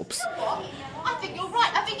few props. I think you're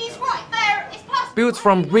right. I think he's right. There, it's plastic. Built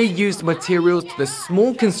from reused materials to the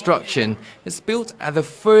small construction, it's built at the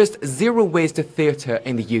first zero-waste theatre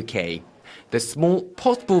in the UK. The small,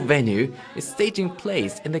 portable venue is taking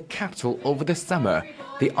place in the capital over the summer.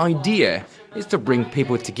 The idea is to bring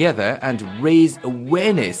people together and raise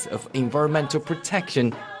awareness of environmental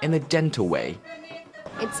protection in a gentle way.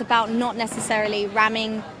 It's about not necessarily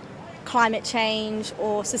ramming climate change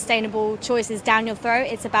or sustainable choices down your throat.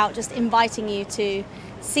 It's about just inviting you to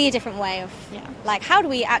see a different way of, like, how do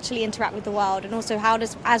we actually interact with the world, and also how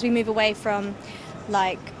does, as we move away from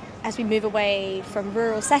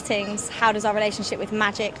rural settings, how does our relationship with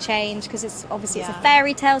magic change? Because it's obviously it's a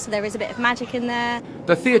fairy tale, so there is a bit of magic in there.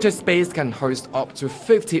 The theatre space can host up to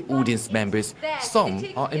 50 audience members. Some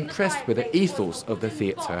are impressed with the ethos of the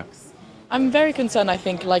theatre. I'm very concerned, I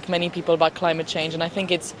think, like many people, about climate change, and I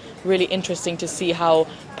think it's really interesting to see how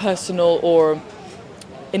personal or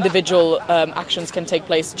individual actions can take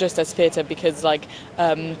place just as theatre, because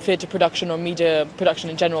theatre production or media production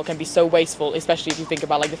in general can be so wasteful, especially if you think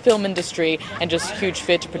about the film industry and just huge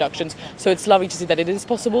theatre productions. So it's lovely to see that it is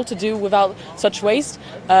possible to do without such waste.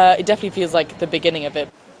 It definitely feels like the beginning of it.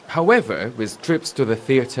 However, with trips to the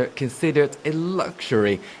theatre considered a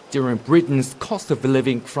luxury during Britain's cost of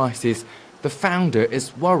living crisis, the founder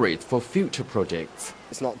is worried for future projects.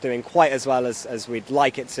 It's not doing quite as well as we'd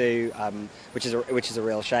like it to, which is a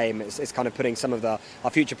real shame. It's kind of putting some of our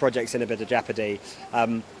future projects in a bit of jeopardy.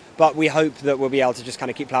 But we hope that we'll be able to just kind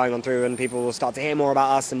of keep ploughing on through, and people will start to hear more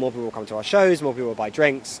about us, and more people will come to our shows, more people will buy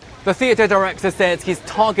drinks. The theatre director says his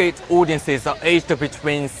target audiences are aged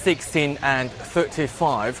between 16 and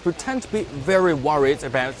 35, who tend to be very worried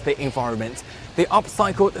about the environment. The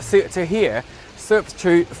upcycled theatre here serves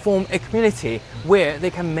to form a community where they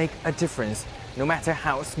can make a difference, no matter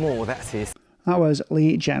how small that is. That was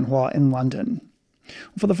Li Jianhua in London.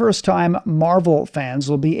 For the first time, Marvel fans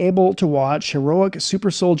will be able to watch heroic super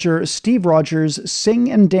soldier Steve Rogers sing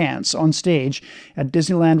and dance on stage at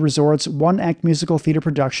Disneyland Resort's one-act musical theater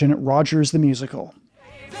production, Rogers the Musical.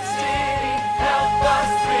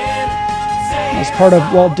 As part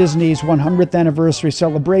of Walt Disney's 100th anniversary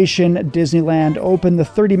celebration, Disneyland opened the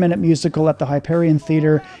 30-minute musical at the Hyperion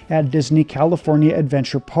Theater at Disney California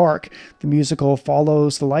Adventure Park. The musical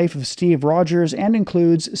follows the life of Steve Rogers and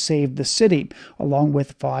includes Save the City, along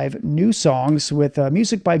with 5 new songs with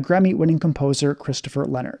music by Grammy-winning composer Christopher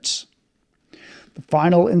Leonard. The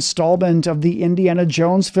final installment of the Indiana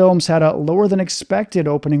Jones films had a lower-than-expected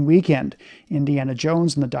opening weekend. Indiana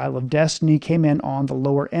Jones and the Dial of Destiny came in on the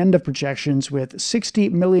lower end of projections with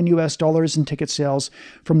 $60 million in ticket sales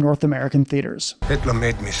from North American theaters. Hitler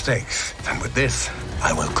made mistakes, and with this,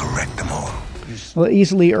 I will correct them all. Well, it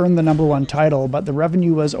easily earned the #1 title, but the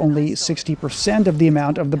revenue was only 60% of the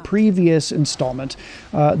amount of the previous installment.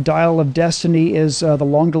 Dial of Destiny is the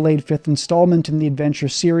long-delayed 5th installment in the adventure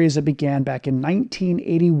series that began back in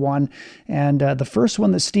 1981, and the first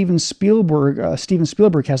one that Steven Spielberg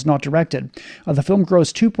has not directed. The film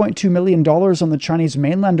grossed $2.2 million on the Chinese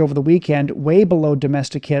mainland over the weekend, way below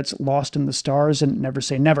domestic hits Lost in the Stars and Never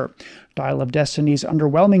Say Never. Dial of Destiny's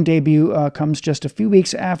underwhelming debut comes just a few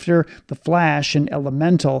weeks after The Flash and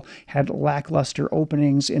Elemental had lackluster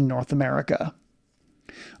openings in North America.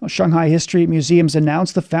 Shanghai History Museums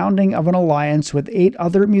announced the founding of an alliance with 8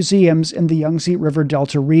 other museums in the Yangtze River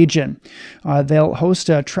Delta region. They'll host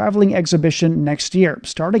a traveling exhibition next year,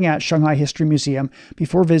 starting at Shanghai History Museum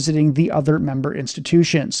before visiting the other member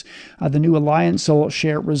institutions. The new alliance will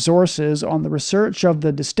share resources on the research of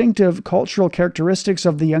the distinctive cultural characteristics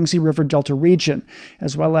of the Yangtze River Delta region,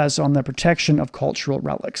 as well as on the protection of cultural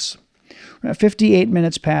relics. 58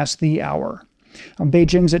 minutes past the hour.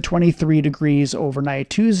 Beijing's at 23 degrees overnight.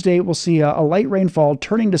 Tuesday, we'll see a light rainfall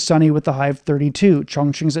turning to sunny with the high of 32.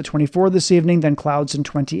 Chongqing's at 24 this evening, then clouds and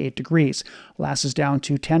 28 degrees. Lhasa is down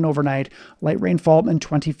to 10 overnight. Light rainfall and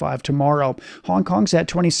 25 tomorrow. Hong Kong's at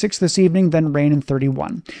 26 this evening, then rain and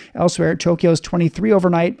 31. Elsewhere, Tokyo's 23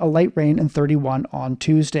 overnight, a light rain and 31 on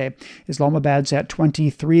Tuesday. Islamabad's at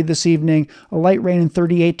 23 this evening, a light rain and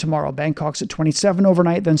 38 tomorrow. Bangkok's at 27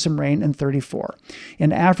 overnight, then some rain and 34.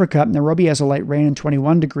 In Africa, Nairobi has a light rain and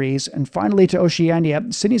 21 degrees. And finally to Oceania,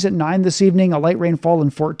 Sydney's at 9 this evening, a light rainfall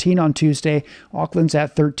and 14 on Tuesday. Auckland's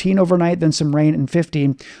at 13 overnight, then some rain and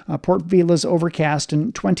 15. Port Vila's overcast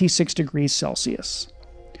and 26 degrees Celsius.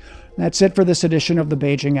 That's it for this edition of the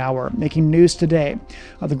Beijing Hour. Making news today,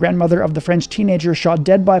 the grandmother of the French teenager shot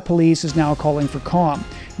dead by police is now calling for calm.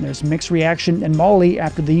 And there's mixed reaction in Mali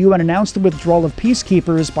after the UN announced the withdrawal of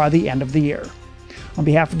peacekeepers by the end of the year. On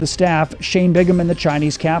behalf of the staff, Shane Bigham in the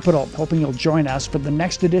Chinese capital, hoping you'll join us for the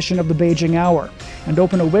next edition of the Beijing Hour and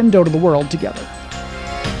open a window to the world together.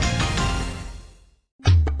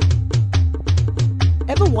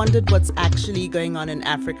 wondered what's actually going on in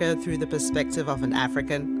Africa through the perspective of an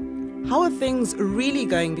African? How are things really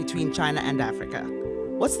going between China and Africa?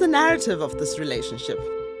 What's the narrative of this relationship?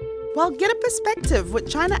 Well, get a perspective with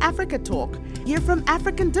China-Africa Talk. Hear from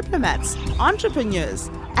African diplomats, entrepreneurs,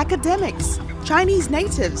 academics, Chinese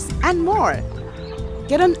natives, and more.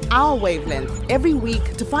 Get on our wavelength every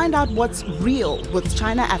week to find out what's real with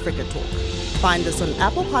China-Africa Talk. Find us on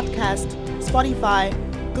Apple Podcast, Spotify,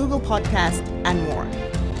 Google Podcast, and more.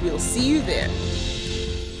 We'll see you there.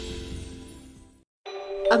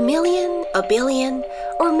 A million, a billion,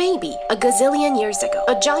 or maybe a gazillion years ago,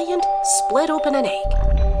 a giant split open an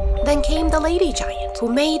egg. Then came the lady giant,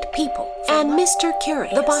 who made people, and Mr.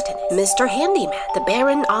 Curious, the botanist, Mr. Handyman, the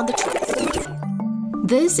Baron on the tree.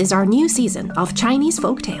 This is our new season of Chinese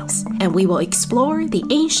folk tales, and we will explore the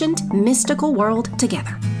ancient, mystical world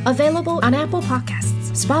together. Available on Apple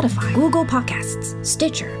Podcasts, Spotify, Google Podcasts,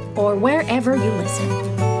 Stitcher, or wherever you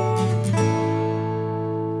listen.